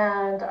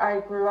 and I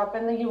grew up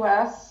in the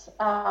U.S.,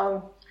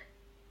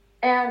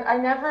 and I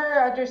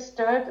never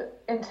understood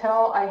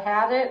until I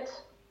had it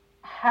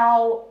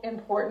how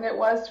important it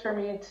was for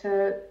me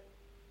to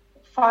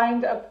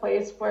find a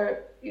place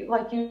where,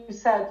 like you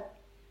said,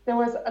 there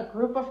was a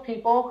group of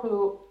people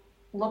who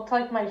looked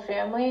like my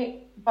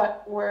family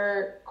but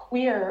were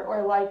queer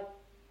or like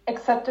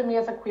accepted me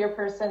as a queer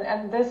person.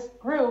 And this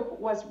group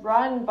was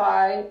run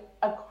by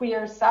a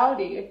queer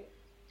Saudi.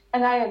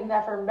 And I had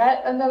never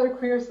met another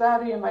queer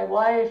Saudi in my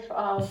life.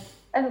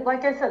 And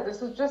like I said,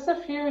 this was just a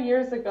few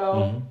years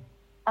ago.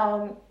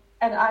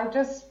 And I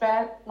just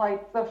spent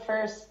like the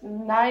first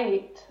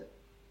night,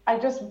 I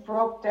just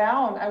broke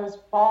down. I was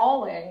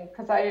bawling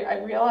because I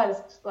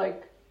realized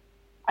like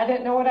I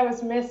didn't know what I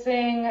was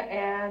missing,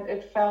 and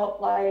it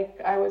felt like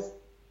I was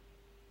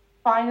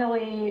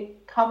finally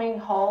coming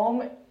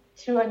home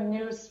to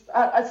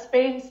a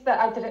space that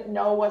I didn't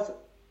know was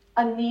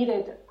a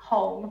needed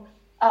home.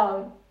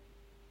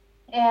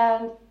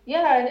 And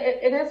yeah,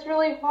 it is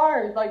really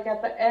hard, like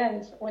at the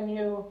end when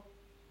you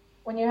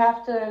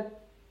have to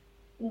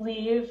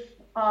leave,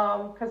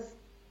 because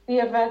the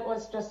event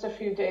was just a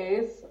few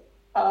days.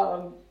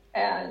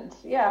 And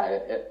yeah,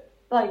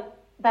 like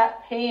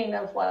that pain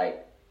of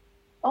like,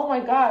 oh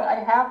my God,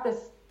 I have this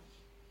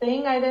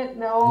thing I didn't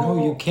know.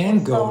 No, you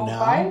can go now.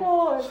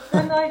 Final.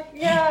 And like,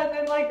 yeah, and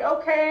then like,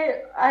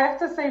 okay, I have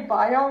to say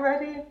bye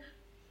already.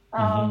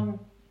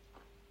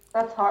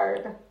 That's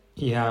hard.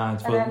 Yeah.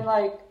 And then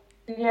like,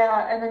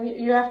 yeah, and then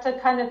you have to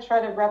kind of try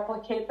to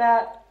replicate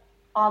that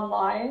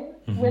online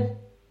with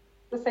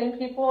the same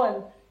people,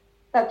 and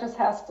that just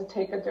has to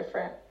take a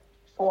different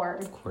form.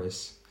 Of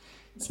course.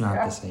 It's not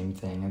the same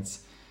thing.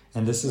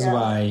 And this is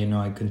why,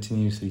 I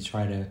continuously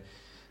try to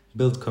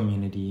build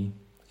community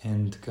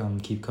and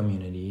keep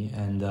community.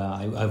 And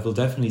I will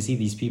definitely see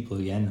these people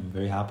again. I'm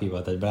very happy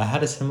about that. But I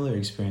had a similar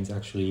experience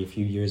actually a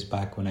few years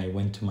back when I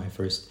went to my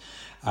first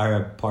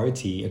Arab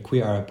party, a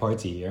queer Arab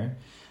party here,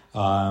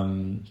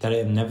 that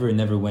I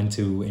never went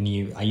to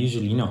any. I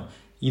usually,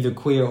 either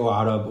queer or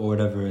Arab or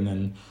whatever.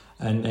 And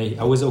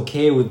I was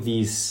okay with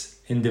these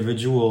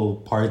individual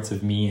parts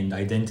of me and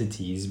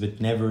identities, but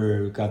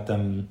never got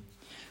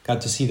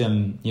to see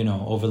them,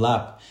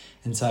 overlap.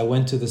 And so I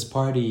went to this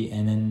party,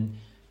 and then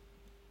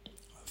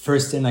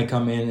first I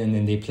come in, and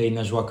then they play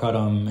Najwa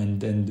Karam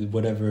and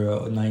whatever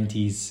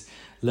 90s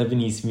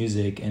Lebanese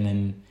music, and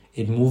then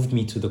it moved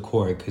me to the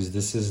core, because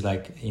this is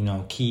like,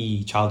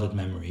 key childhood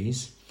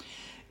memories.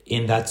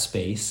 In that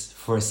space,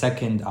 for a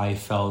second, I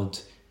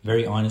felt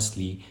very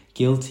honestly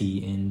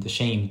guilty and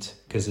ashamed,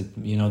 because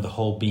the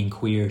whole being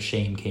queer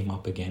shame came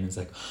up again. It's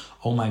like,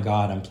 oh my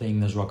God, I'm playing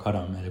Najwa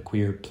Karam at a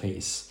queer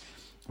place,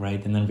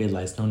 right? And then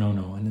realized, no.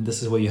 And then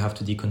this is where you have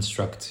to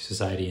deconstruct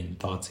society and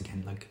thoughts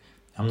again. Like,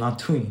 I'm not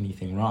doing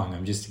anything wrong.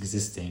 I'm just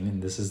existing,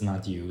 and this is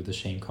not you. The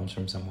shame comes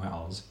from somewhere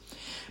else.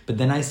 But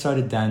then I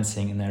started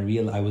dancing, and I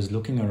realized I was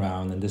looking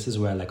around, and this is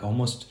where I like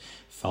almost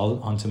fell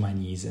onto my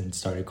knees and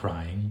started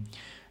crying.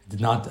 It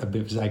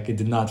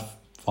did not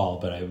fall,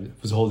 but I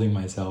was holding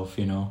myself,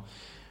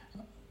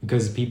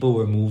 because people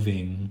were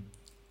moving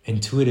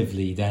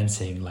intuitively,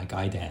 dancing like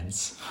I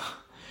dance.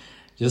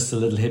 Just a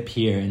little hip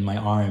here in my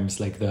arms,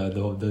 like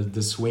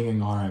the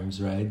swinging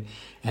arms, right?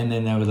 And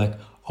then I was like,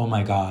 oh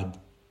my God,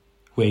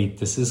 wait,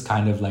 this is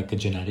kind of like a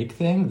genetic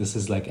thing. This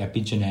is like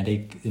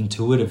epigenetic.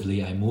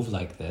 Intuitively, I move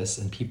like this,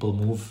 and people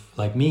move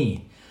like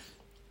me.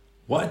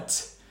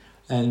 What?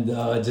 And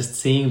just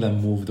seeing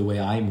them move the way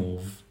I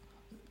move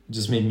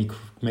just made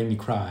me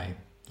cry.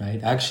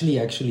 Right. Actually,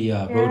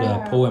 wrote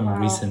a poem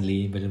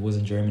recently, but it was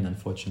in German,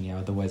 unfortunately.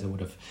 Otherwise, I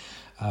would have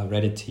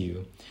read it to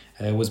you.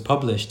 It was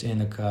published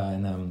in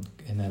a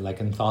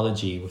like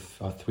anthology with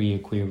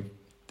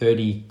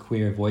 30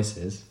 queer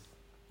voices,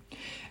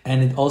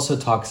 and it also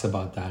talks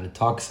about that. It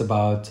talks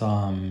about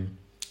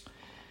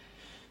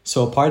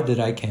so a part that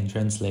I can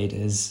translate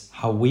is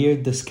how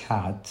weird this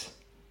cat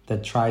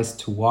that tries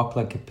to walk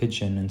like a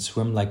pigeon and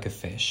swim like a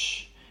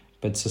fish,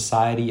 but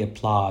society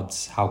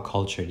applauds how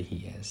cultured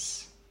he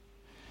is.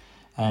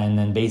 And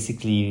then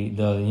basically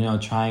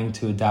trying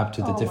to adapt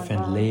to the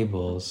different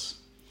labels,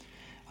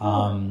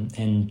 and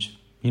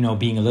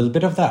being a little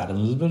bit of that, a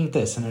little bit of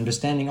this, and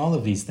understanding all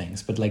of these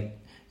things, but like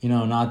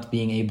not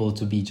being able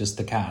to be just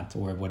a cat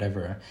or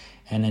whatever.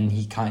 And then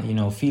he can't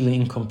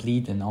feeling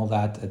incomplete and all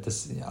that at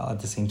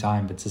the same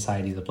time, but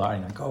society's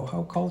applauding like, oh,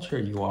 how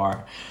cultured you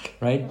are,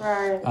 right?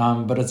 Right.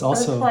 But it's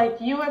also like,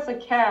 you as a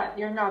cat,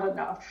 you're not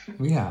enough.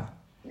 Yeah.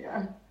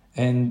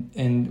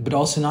 and but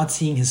also not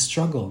seeing his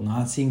struggle,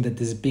 not seeing that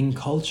this Bing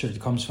culture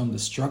comes from the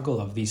struggle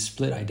of these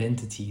split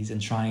identities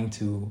and trying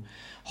to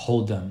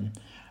hold them,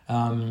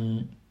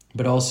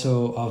 but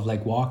also of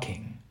like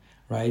walking,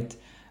 right?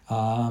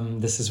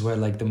 This is where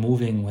like the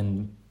moving,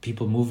 when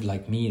people moved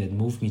like me, that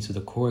moved me to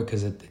the core,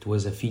 because it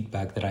was a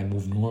feedback that I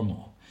move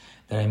normal,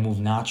 that I move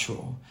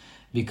natural.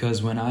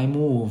 Because when I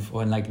move,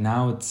 or like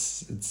now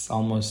it's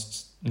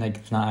almost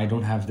like now I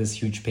don't have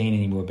this huge pain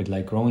anymore, but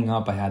like growing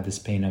up I had this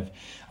pain of,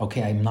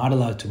 okay, I'm not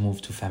allowed to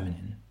move too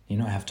feminine, you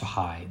know, I have to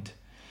hide.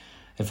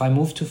 If I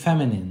move too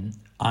feminine,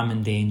 I'm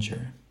in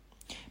danger.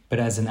 But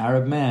as an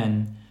Arab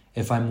man,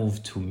 if I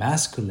move too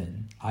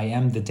masculine, I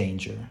am the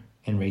danger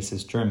in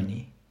racist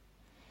Germany.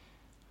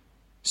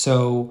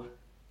 So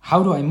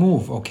how do I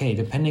move? Okay,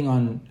 depending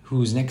on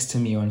who's next to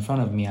me or in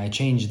front of me, I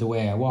change the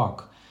way I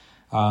walk.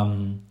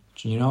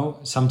 You know,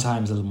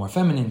 sometimes a little more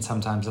feminine,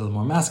 sometimes a little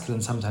more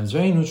masculine, sometimes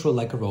very neutral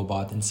like a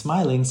robot, and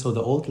smiling so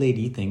the old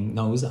lady thing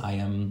knows I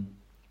am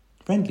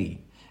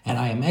friendly and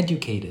I am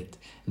educated.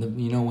 And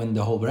you know, when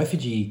the whole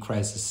refugee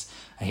crisis,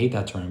 I hate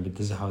that term, but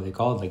this is how they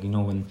call it. Like, you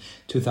know, when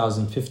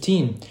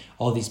 2015,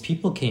 all these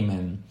people came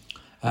in,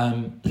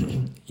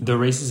 the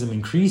racism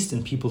increased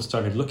and people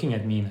started looking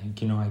at me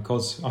like, you know, I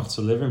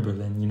also live in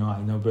Berlin, you know,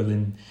 I know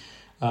Berlin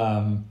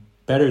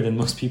better than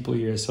most people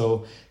here.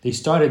 So they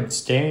started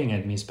staring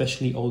at me,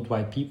 especially old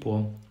white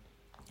people.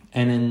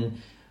 And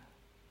then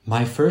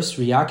my first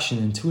reaction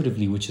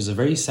intuitively, which is a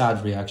very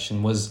sad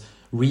reaction, was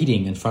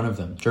reading in front of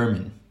them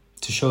German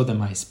to show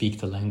them I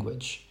speak the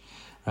language,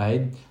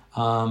 right?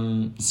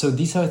 So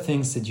these are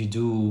things that you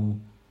do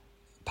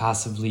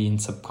passively and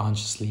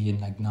subconsciously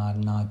and like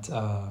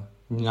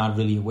not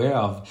really aware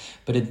of.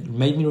 But it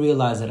made me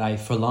realize that I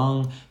for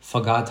long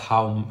forgot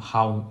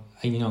how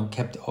you know,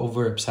 kept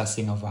over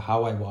obsessing over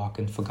how I walk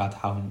and forgot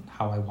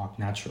how I walk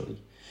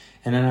naturally.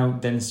 And then I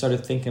then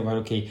started thinking about,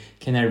 okay,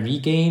 can I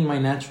regain my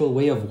natural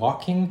way of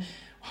walking?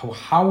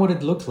 How would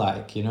it look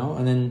like, you know?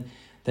 And then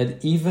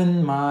that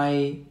even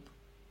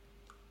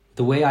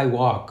the way I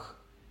walk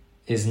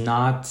is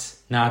not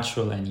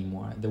natural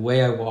anymore. The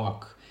way I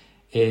walk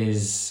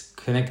is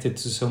connected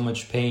to so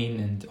much pain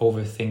and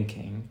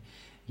overthinking.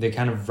 They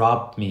kind of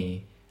robbed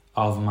me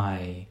of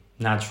my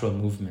natural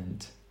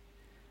movement.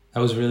 That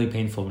was really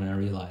painful when I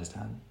realized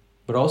that.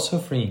 But also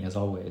freeing, as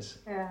always.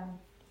 Yeah.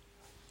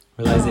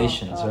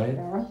 Realizations, right?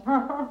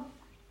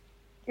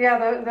 Yeah,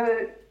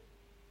 the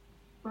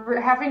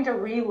having to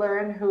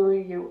relearn who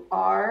you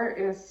are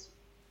is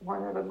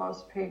one of the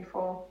most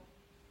painful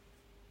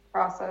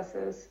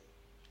processes.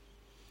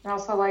 And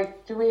also,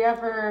 like, do we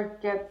ever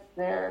get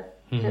there?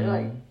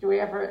 Mm-hmm. Do we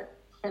ever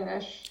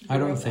finish? I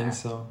don't think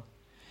so.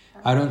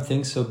 I don't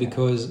think so,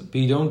 because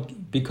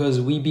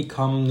we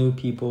become new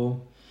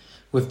people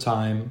with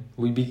time.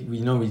 We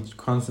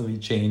constantly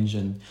change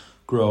and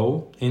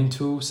grow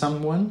into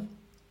someone,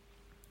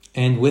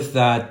 and with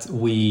that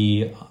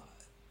we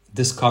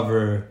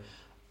discover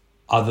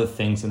other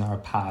things in our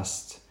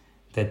past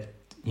that,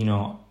 you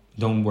know,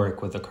 don't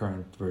work with the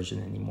current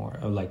version anymore,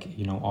 or like,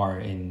 you know, are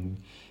in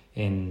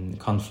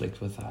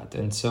conflict with that.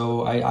 And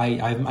so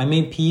I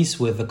made peace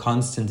with the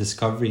constant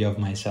discovery of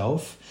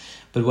myself.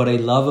 But what I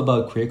love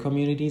about queer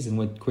communities, and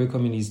what queer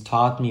communities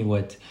taught me,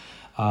 what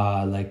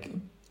like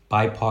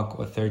BIPOC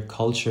or third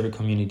culture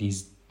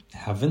communities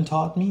haven't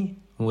taught me,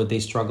 and what they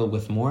struggle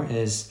with more,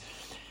 is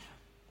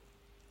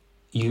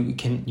you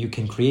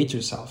can create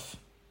yourself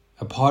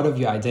a part of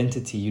your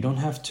identity. You don't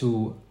have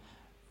to,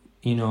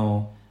 you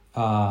know,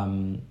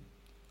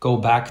 go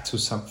back to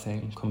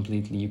something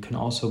completely. You can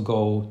also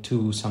go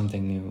to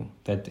something new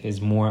that is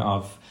more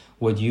of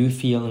what you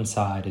feel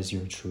inside is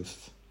your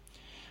truth.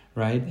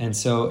 Right? And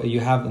so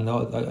you have in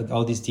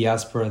all these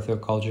diaspora,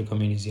 third culture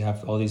communities, you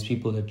have all these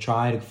people that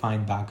try to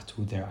find back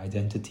to their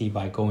identity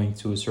by going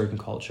to a certain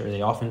culture.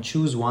 They often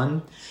choose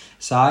one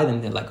side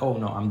and they're like, oh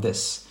no, I'm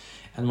this.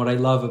 And what I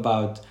love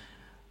about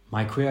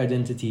my queer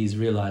identity is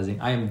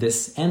realizing I am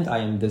this and I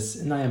am this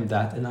and I am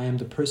that, and I am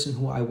the person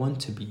who I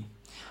want to be.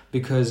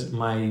 Because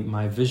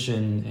my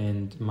vision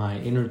and my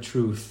inner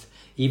truth,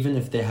 even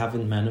if they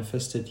haven't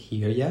manifested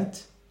here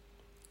yet,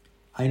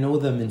 I know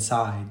them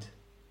inside,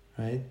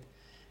 right?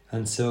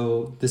 And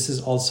so this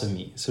is also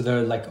me. So there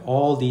are like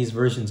all these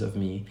versions of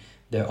me.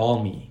 They're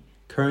all me.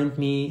 Current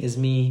me is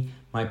me.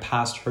 My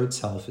past hurt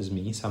self is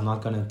me. So I'm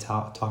not going to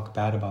talk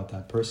bad about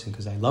that person,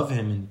 because I love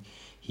him and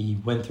he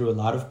went through a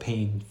lot of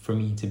pain for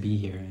me to be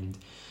here.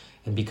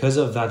 And because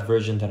of that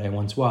version that I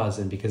once was,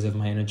 and because of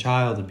my inner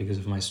child, and because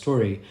of my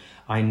story,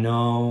 I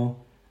know,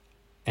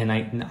 and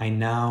I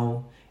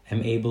now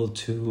am able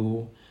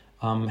to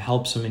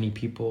help so many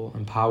people,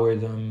 empower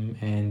them,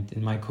 and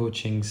in my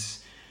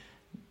coachings,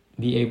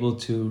 be able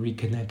to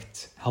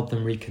help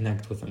them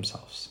reconnect with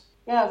themselves.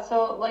 Yeah,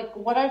 so like,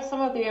 what are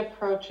some of the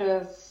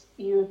approaches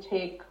you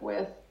take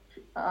with,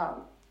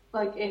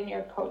 like, in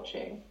your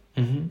coaching?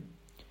 Mm-hmm.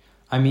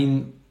 I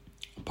mean,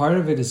 part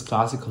of it is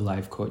classical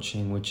life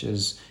coaching, which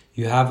is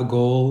you have a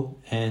goal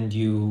and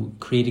you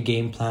create a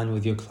game plan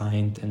with your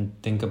client and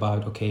think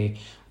about, okay,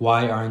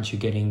 why aren't you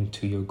getting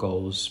to your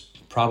goals?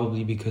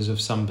 probably because of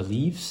some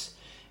beliefs.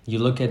 You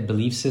look at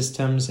belief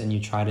systems and you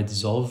try to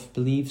dissolve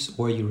beliefs,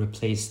 or you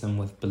replace them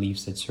with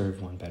beliefs that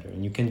serve one better.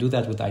 And you can do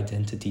that with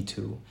identity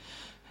too.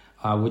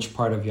 Which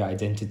part of your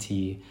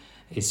identity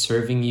is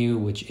serving you,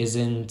 which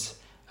isn't,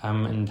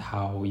 and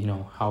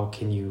how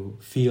can you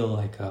feel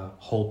like a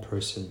whole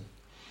person.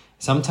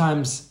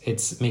 Sometimes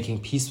it's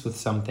making peace with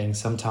something.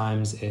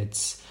 Sometimes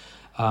it's,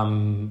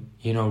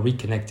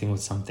 reconnecting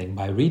with something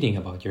by reading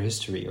about your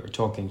history or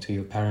talking to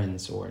your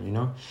parents or,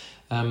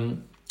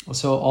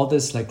 so all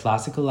this like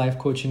classical life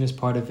coaching is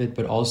part of it,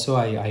 but also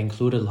I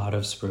include a lot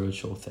of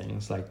spiritual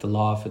things like the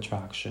law of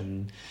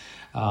attraction,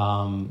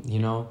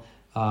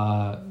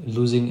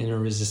 losing inner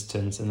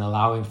resistance and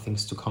allowing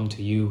things to come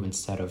to you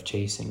instead of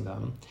chasing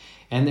them.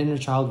 And inner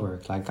child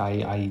work, like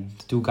I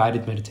do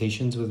guided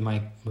meditations with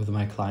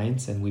my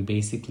clients, and we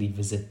basically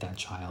visit that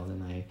child,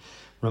 and I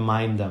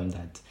remind them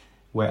that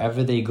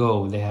wherever they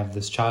go, they have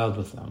this child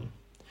with them.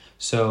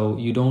 So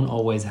you don't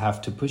always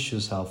have to push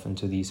yourself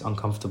into these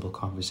uncomfortable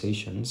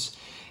conversations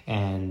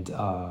and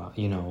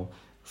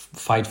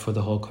fight for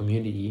the whole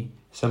community.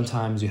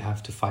 Sometimes you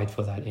have to fight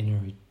for that inner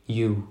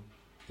you,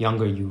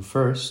 younger you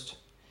first.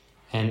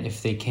 And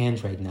if they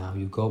can't right now,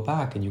 you go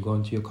back and you go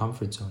into your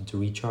comfort zone to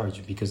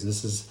recharge, because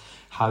this is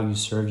how you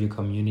serve your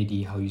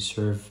community, how you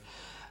serve,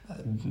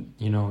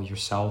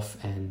 yourself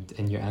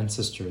and your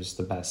ancestors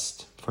the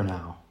best for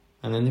now.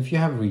 And then if you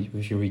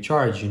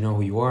recharge, you know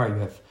who you are,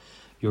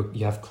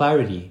 you have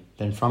clarity,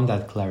 then from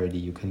that clarity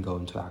you can go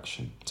into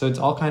action. So it's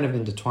all kind of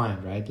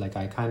intertwined, right? Like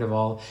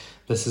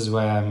this is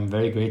why I'm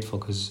very grateful,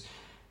 because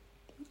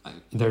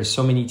there's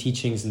so many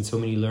teachings and so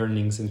many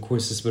learnings and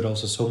courses, but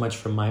also so much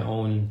from my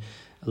own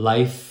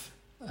life,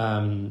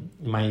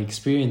 my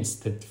experience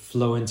that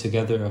flow in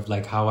together of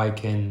like how I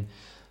can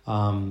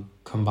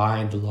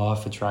combine the law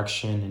of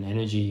attraction and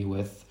energy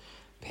with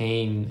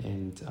pain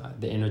and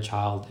the inner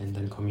child, and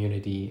then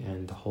community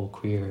and the whole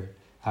queer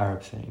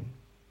Arab thing.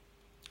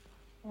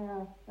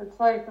 Yeah, it's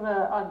like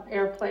on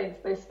airplanes,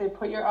 they say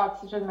put your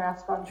oxygen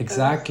mask on first.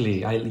 Exactly.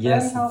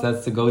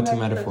 That's the go-to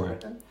metaphor.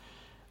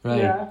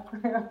 Right. Yeah.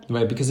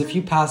 Right, because if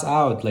you pass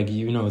out,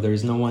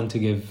 there's no one to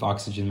give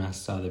oxygen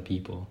masks to other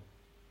people.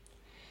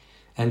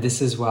 And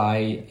this is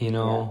why,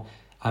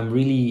 I'm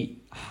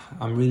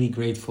really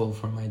grateful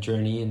for my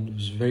journey, and it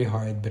was very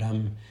hard, but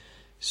I'm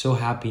so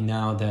happy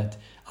now that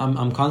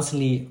I'm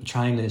constantly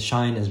trying to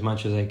shine as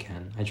much as I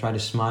can. I try to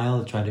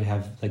smile, try to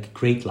have like a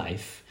great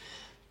life,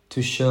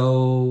 to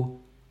show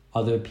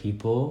other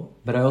people,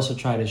 but I also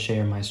try to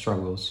share my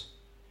struggles,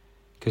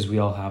 because we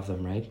all have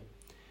them, right?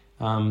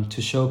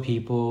 To show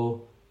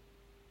people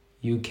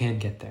you can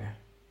get there.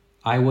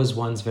 I was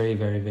once very,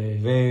 very, very,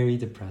 very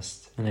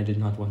depressed, and I did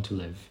not want to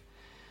live.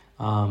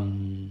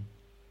 And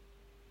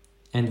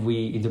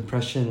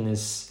depression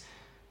is,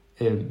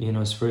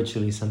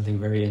 spiritually something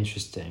very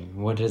interesting.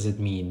 What does it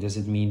mean? Does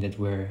it mean that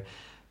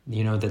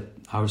that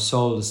our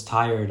soul is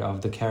tired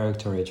of the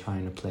character we're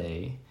trying to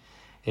play?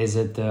 Is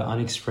it the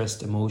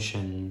unexpressed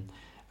emotion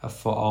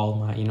for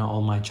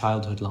all my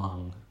childhood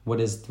long? What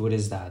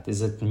is that?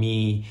 Is it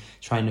me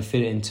trying to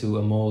fit into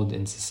a mold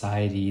in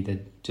society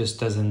that just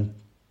doesn't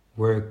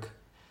work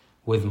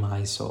with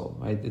my soul,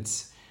 right?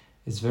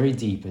 It's very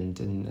deep,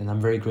 and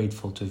I'm very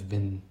grateful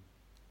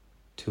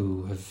to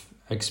have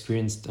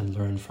experienced and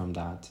learned from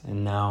that.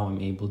 And now I'm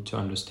able to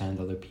understand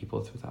other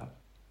people through that.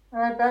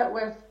 And I bet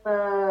with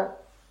the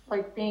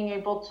being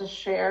able to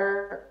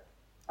share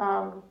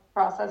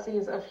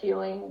processes of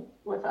healing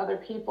with other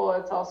people,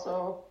 it's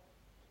also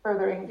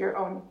furthering your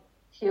own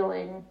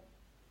healing,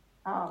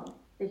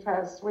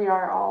 because we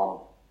are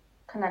all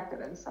connected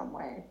in some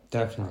way.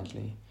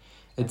 Definitely.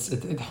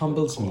 It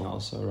humbles me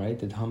also, right?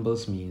 It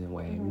humbles me in a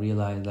way. Mm-hmm.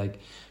 Realize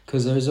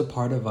because there's a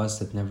part of us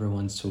that never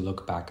wants to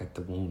look back at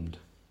the wound.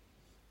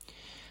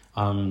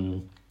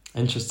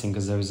 Interesting,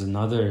 because there was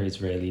another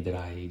Israeli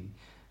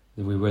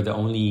we were the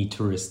only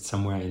tourists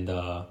somewhere in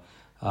the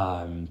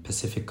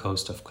Pacific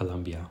coast of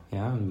Colombia,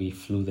 and we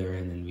flew there,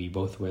 and then we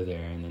both were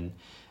there, and then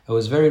it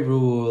was very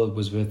rural. It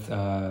was with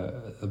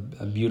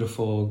a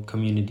beautiful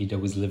community that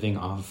was living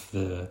off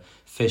the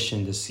fish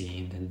in the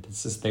sea, and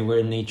they were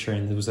in nature,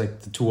 and it was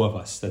like the two of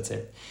us, that's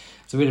it.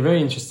 So we had very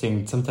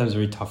interesting, sometimes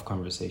very tough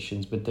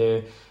conversations, but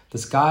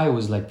this guy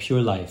was like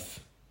pure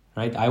life,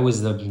 right? I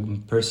was the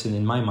person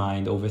in my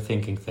mind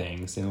overthinking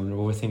things,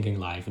 overthinking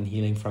life and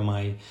healing from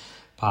my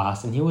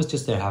past, and he was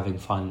just there having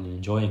fun and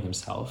enjoying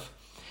himself.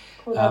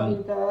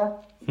 Pura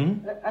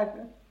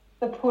vida.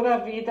 The pura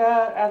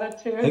vida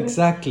attitude.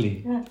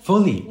 Exactly.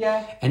 Fully.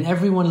 Yeah. And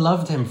everyone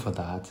loved him for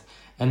that.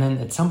 And then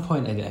at some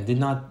point, I did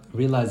not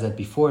realize that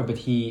before, but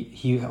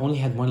he only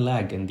had one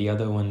leg, and the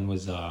other one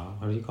was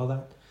what do you call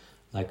that?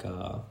 Like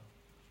a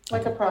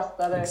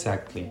prosthetic.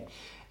 Exactly.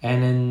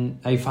 And then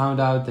I found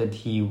out that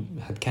he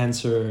had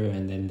cancer,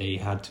 and then they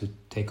had to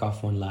take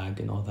off one leg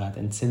and all that.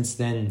 And since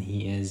then,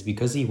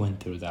 because he went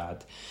through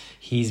that,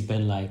 he's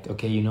been like,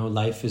 okay,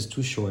 life is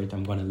too short.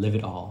 I'm going to live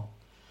it all.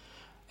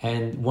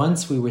 And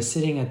once we were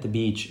sitting at the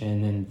beach,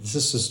 and then this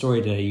is a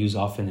story that I use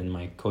often in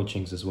my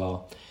coachings as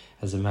well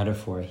as a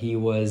metaphor. He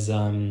was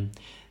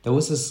There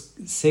was this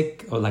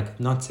sick, or like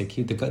not sick,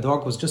 the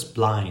dog was just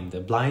blind, a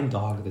blind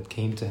dog that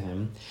came to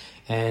him.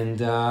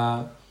 And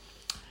I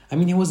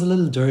mean, he was a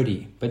little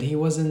dirty, but he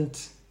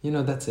wasn't,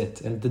 that's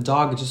it. And the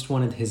dog just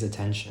wanted his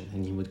attention.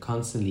 And he would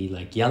constantly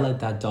like yell at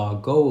that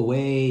dog, go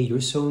away, you're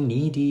so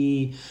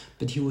needy.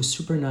 But he was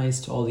super nice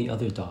to all the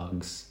other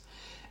dogs.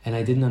 And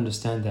I didn't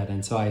understand that.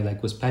 And so I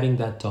like was petting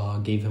that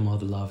dog, gave him all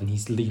the love, and he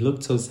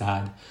looked so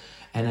sad.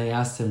 And I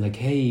asked him like,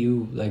 hey,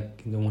 you,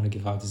 like, don't want to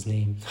give out his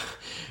name,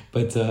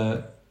 but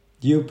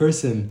you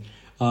person,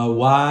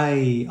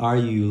 why are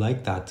you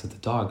like that to the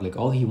dog? Like,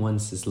 all he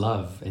wants is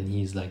love. And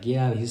he's like,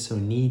 yeah, he's so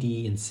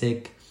needy and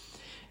sick.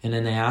 And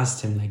then I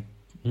asked him like,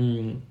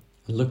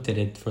 looked at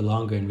it for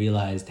longer and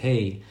realized,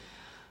 hey,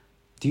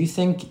 do you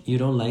think you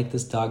don't like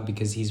this dog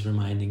because he's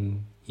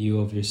reminding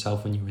you of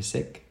yourself when you were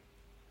sick?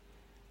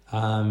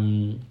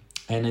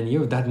 And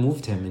then that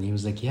moved him, and he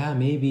was like, yeah,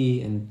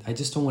 maybe. And I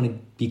just don't want to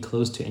be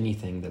close to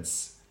anything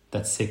that's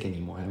sick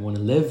anymore. I want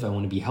to live, I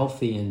want to be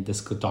healthy, and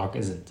this good dog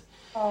isn't.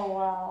 Oh,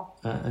 wow.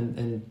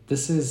 And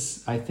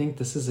I think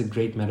this is a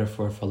great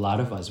metaphor for a lot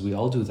of us. We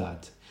all do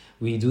that.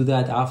 We do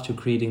that after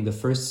creating the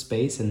first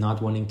space and not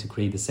wanting to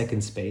create the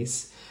second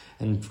space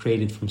and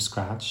create it from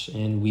scratch.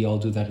 And we all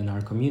do that in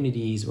our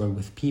communities or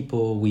with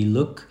people.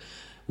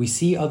 We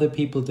see other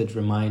people that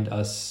remind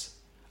us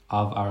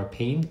of our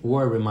pain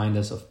or remind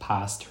us of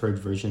past hurt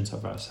versions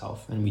of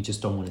ourselves, and we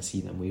just don't want to see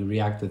them. We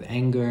react with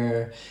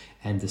anger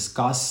and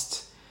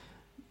disgust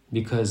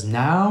because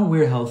now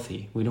we're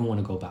healthy. We don't want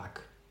to go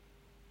back.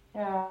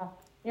 Yeah,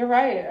 you're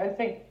right. I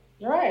think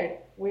you're right.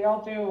 We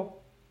all do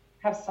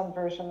have some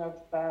version of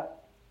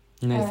that.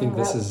 And I think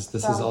this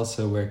is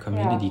also where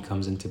community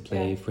comes into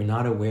play. Yeah. If we're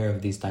not aware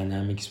of these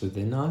dynamics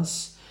within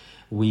us,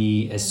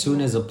 as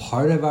soon as a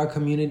part of our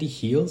community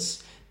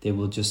heals, they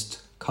will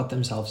just cut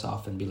themselves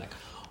off and be like,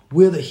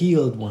 we're the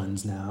healed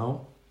ones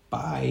now.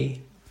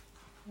 Bye.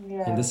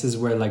 Yeah. And this is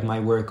where like my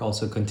work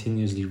also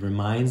continuously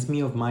reminds me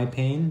of my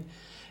pain,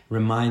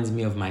 reminds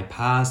me of my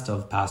past,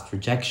 of past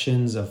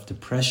rejections, of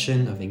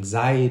depression, of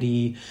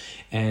anxiety.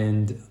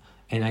 And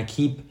I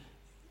keep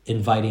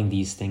inviting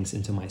these things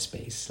into my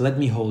space. Let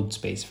me hold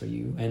space for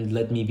you, and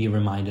let me be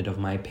reminded of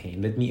my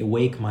pain. Let me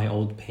awake my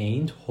old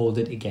pain to hold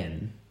it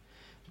again.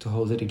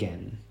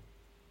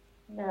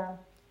 Yeah.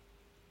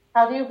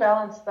 How do you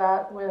balance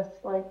that with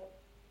like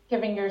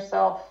giving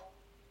yourself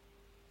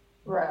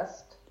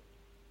rest,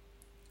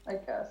 I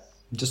guess?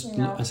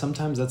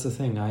 Sometimes that's the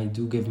thing. I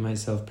do give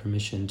myself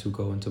permission to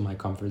go into my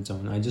comfort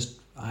zone.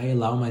 I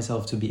allow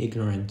myself to be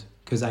ignorant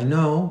because I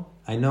know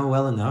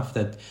well enough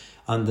that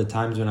on the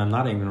times when I'm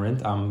not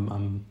ignorant,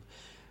 I'm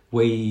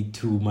way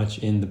too much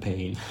in the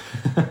pain.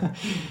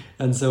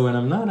 And so when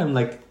I'm not, I'm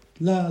like,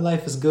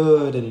 life is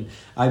good. And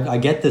I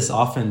get this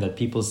often that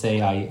people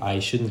say I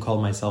shouldn't call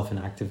myself an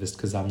activist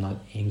because I'm not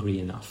angry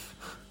enough.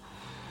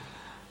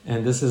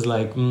 And this is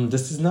like,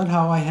 this is not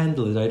how I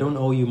handle it. I don't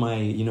owe you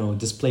my,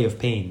 display of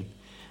pain.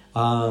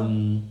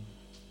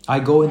 I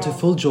go into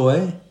full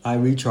joy. I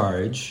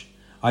recharge.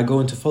 I go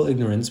into full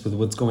ignorance with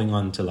what's going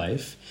on to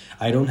life.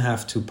 I don't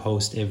have to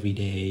post every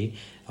day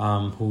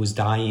who's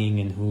dying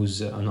and who's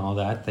and all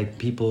that. Like,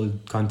 people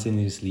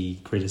continuously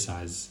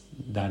criticize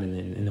that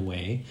in a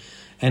way.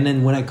 And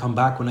then when I come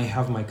back, when I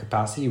have my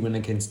capacity, when I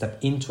can step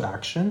into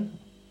action,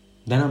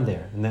 then I'm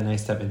there. And then I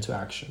step into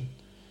action.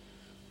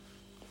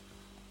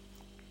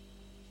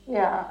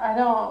 Yeah,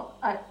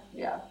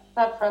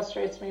 that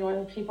frustrates me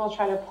when people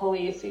try to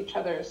police each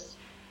other's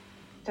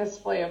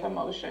display of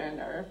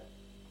emotion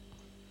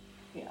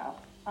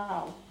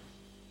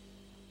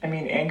I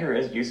mean, anger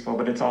is useful,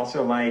 but it's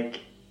also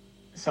like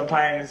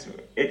sometimes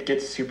it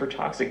gets super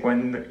toxic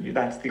when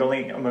that's the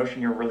only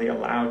emotion you're really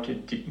allowed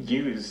to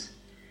use.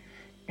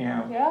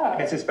 Yeah.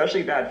 It's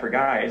especially bad for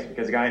guys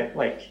because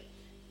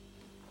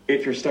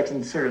if you're stuck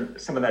in sort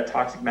of some of that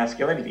toxic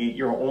masculinity,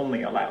 you're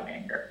only allowed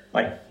anger.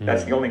 Like,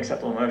 that's the only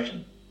acceptable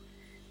emotion.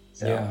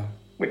 So, yeah.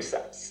 Which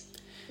sucks.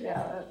 Yeah,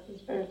 that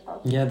is very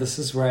toxic. Yeah, this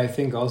is where I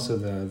think also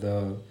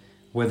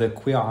where the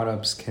queer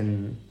Arabs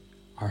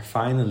are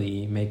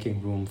finally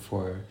making room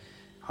for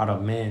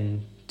Arab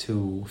men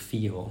to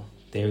feel.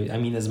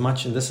 As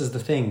much, and this is the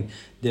thing,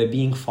 they're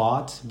being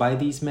fought by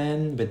these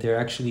men, but they're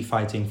actually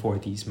fighting for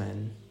these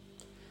men.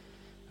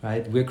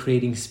 Right, we're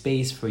creating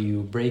space for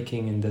you,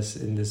 breaking in this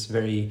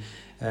very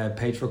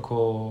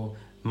patriarchal,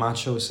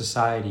 macho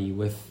society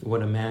with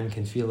what a man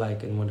can feel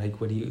like and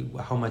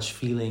how much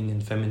feeling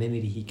and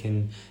femininity he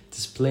can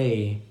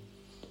display,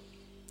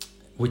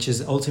 which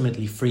is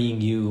ultimately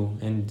freeing you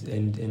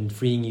and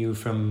freeing you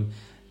from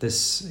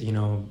this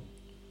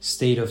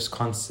state of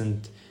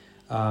constant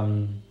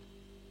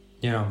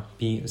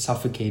being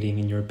suffocating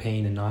in your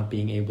pain and not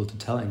being able to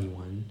tell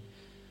anyone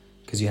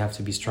because you have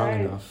to be strong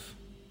enough.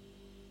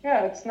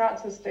 Yeah, it's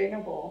not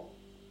sustainable.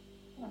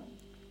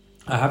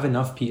 I have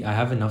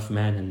enough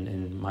men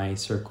in my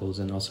circles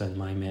and also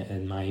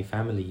in my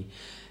family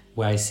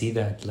where I see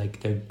that like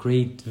they're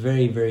great,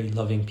 very, very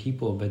loving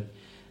people, but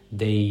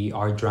they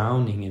are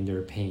drowning in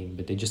their pain,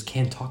 but they just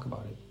can't talk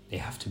about it. They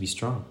have to be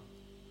strong.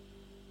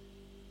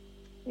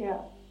 Yeah.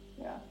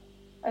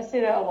 I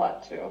see that a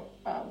lot too.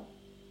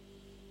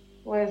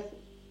 I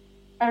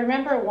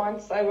remember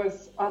once I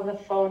was on the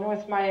phone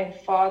with my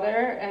father,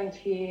 and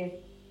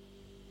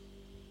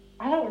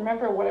I don't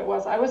remember what it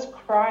was. I was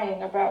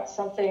crying about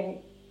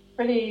something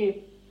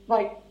pretty,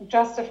 like,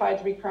 justified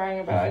to be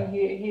crying about, and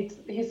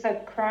he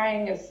said,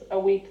 crying is a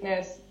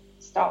weakness,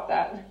 stop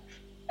that.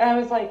 And I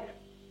was like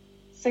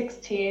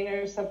 16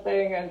 or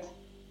something, and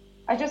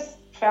I just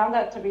found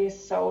that to be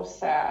so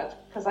sad,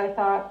 because I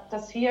thought,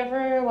 does he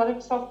ever let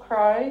himself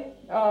cry?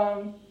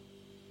 And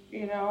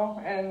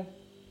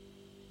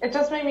it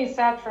just made me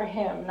sad for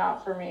him,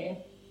 not for me,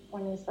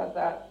 when he said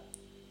that.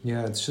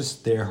 Yeah, it's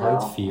just their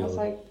heart field. I was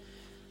like,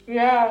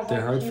 yeah.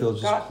 Their heart field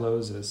just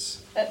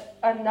closes.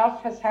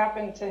 Enough has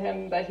happened to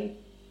him that he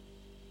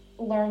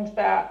learned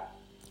that.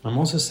 I'm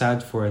also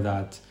sad for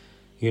that.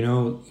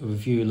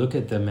 If you look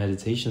at the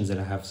meditations that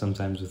I have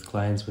sometimes with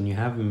clients, when you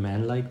have a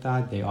man like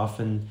that, they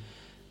often,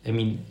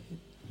 the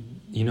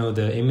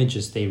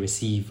images they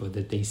receive or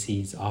that they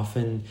see is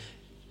often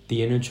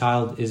the inner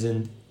child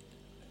isn't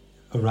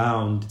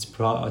around.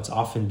 It's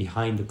often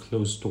behind a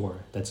closed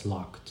door that's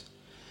locked.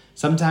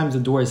 Sometimes the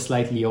door is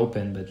slightly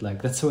open, but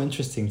like that's so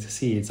interesting to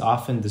see. It's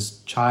often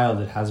this child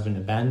that has been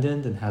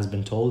abandoned and has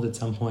been told at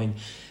some point,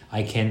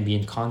 I can't be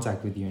in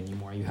contact with you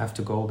anymore. You have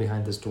to go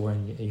behind this door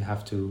and you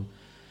have to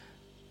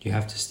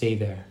stay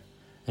there.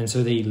 And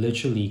so they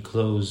literally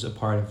close a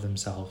part of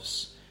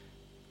themselves,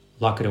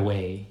 lock it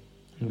away,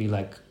 and be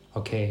like,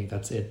 okay,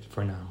 that's it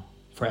for now,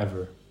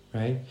 forever,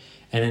 right?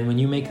 And then when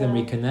you make them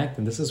reconnect,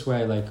 and this is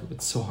where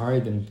it's so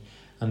hard in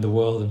the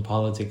world and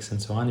politics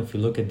and so on, if you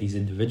look at these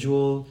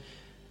individual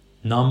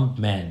numb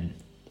men,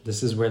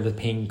 this is where the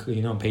pain,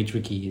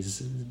 patriarchy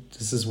is,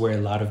 this is where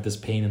a lot of this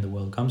pain in the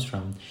world comes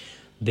from.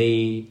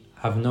 They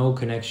have no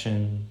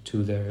connection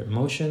to their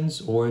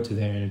emotions or to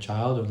their inner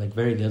child, or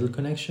very little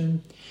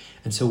connection.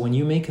 And so when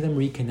you make them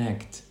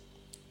reconnect,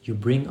 you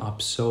bring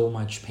up so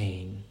much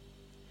pain.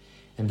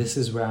 And this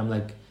is where I'm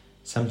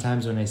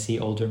sometimes when I see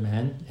older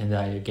men and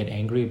I get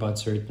angry about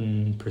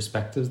certain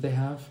perspectives they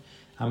have,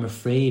 I'm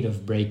afraid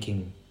of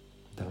breaking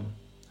them.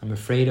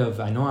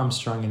 I know I'm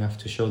strong enough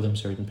to show them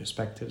certain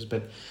perspectives,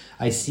 but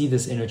I see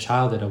this inner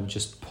child that I would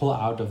just pull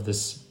out of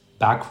this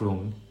back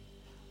room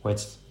where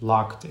it's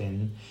locked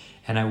in,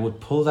 and I would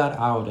pull that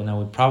out, and I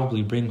would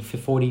probably bring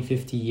 40,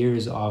 50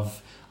 years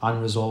of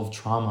unresolved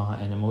trauma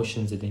and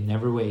emotions that they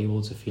never were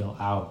able to feel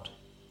out.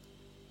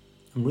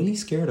 I'm really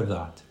scared of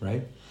that,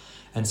 right?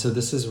 And so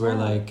this is where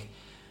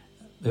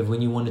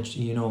when you want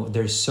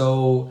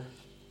to,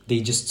 they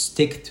just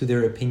stick to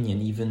their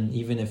opinion,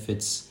 even if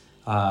it's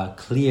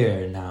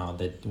clear now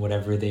that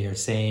whatever they are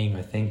saying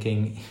or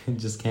thinking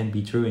just can't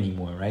be true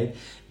anymore, right?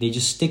 They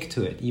just stick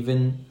to it,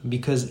 even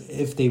because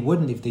if they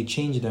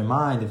change their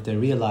mind, if they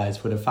realize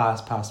for the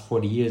past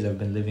 40 years I've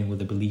been living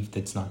with a belief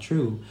that's not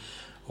true,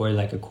 or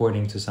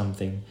according to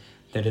something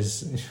that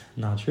is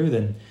not true,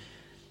 then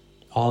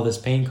all this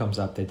pain comes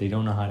up that they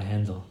don't know how to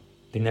handle.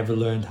 They never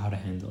learned how to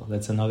handle.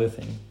 That's another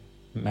thing.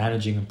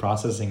 Managing and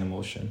processing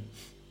emotion.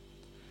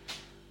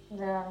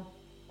 Yeah.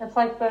 It's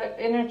like their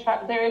inner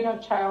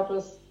child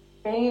was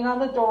banging on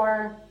the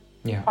door,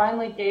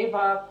 finally gave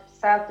up,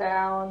 sat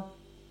down.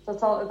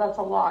 That's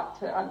a lot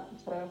to.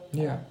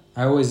 Yeah.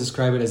 I always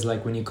describe it as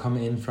when you come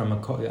in from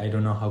I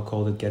don't know how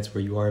cold it gets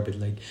where you are, but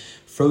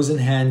frozen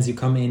hands, you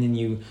come in and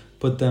you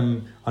put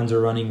them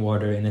under running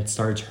water and it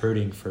starts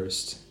hurting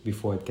first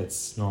before it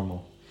gets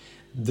normal.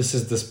 This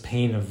is this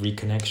pain of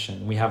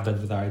reconnection. We have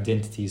that with our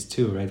identities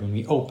too, right? When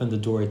we open the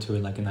door to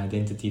an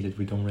identity that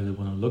we don't really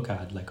want to look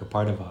at, a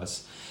part of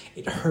us,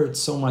 it hurts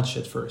so much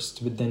at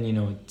first, but then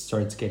it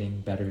starts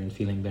getting better and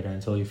feeling better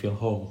until you feel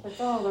whole.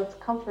 That's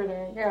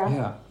comforting.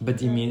 Yeah,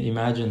 but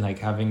imagine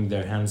having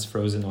their hands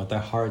frozen or their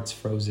hearts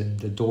frozen,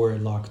 the door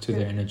locked to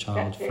their inner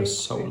child for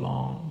so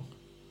long.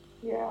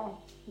 Yeah.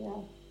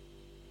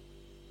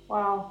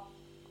 Wow.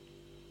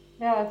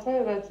 Yeah,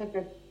 that's a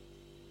good,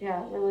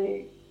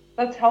 really,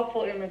 that's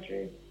helpful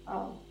imagery,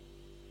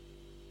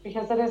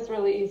 because it is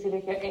really easy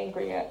to get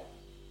angry at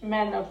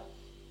men of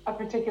a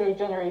particular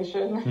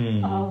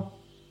generation.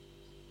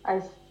 I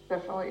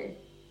definitely.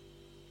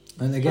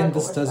 And again,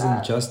 this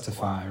doesn't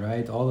justify,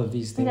 right? All of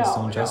these things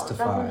don't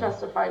justify. No, it doesn't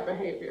justify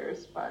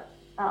behaviors, but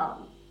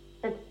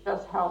it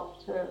does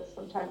help to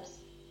sometimes.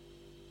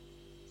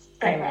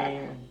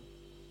 I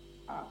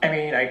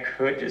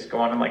could just go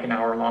on an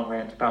hour-long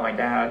rant about my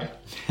dad.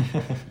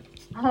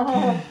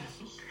 But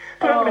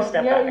I'm gonna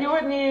step back. You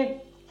would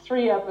need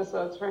 3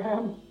 episodes for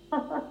him.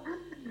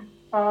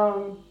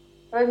 But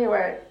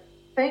anyway.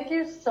 Thank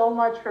you so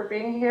much for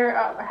being here.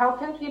 How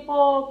can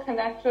people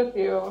connect with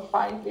you,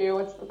 find you?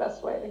 What's the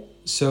best way?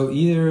 So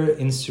either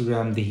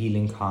Instagram, The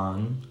Healing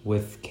Khan,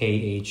 with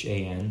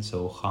Khan,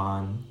 so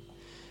Khan,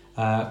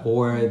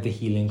 or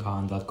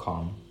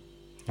thehealingkhan.com.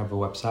 I have a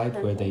website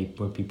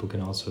where people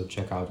can also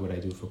check out what I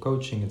do for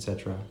coaching,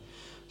 etc.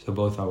 So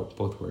both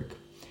work.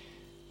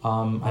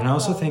 And I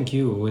also thank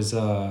you. It was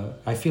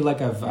I feel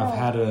like I've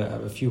had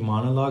a few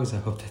monologues. I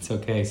hope that's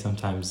okay.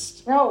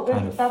 Sometimes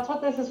that's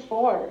what this is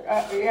for.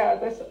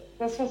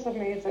 This was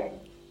amazing.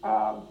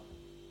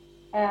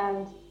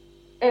 And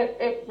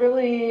it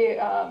really,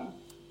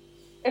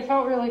 it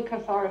felt really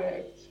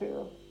cathartic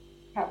to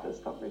have this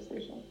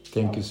conversation.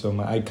 Thank you so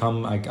much.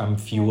 I'm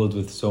fueled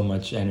with so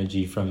much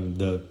energy from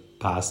the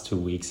past 2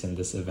 weeks in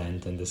this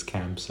event and this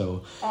camp.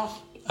 So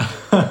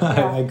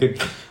I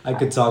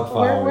could talk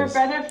for hours.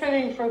 We're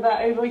benefiting from that.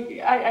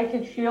 I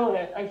can feel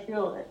it. I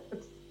feel it.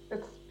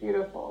 It's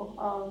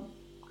beautiful.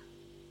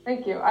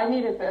 Thank you. I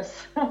needed this.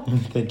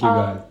 Thank you,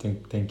 God.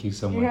 Thank you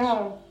so much.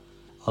 Yeah.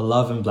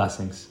 Love and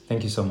blessings.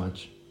 Thank you so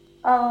much.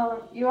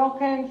 You all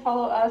can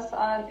follow us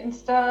on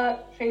Insta,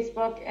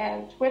 Facebook,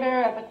 and Twitter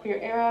at The Queer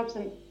Arabs,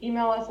 and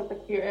email us at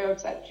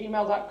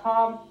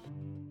thequeerarabs@gmail.com.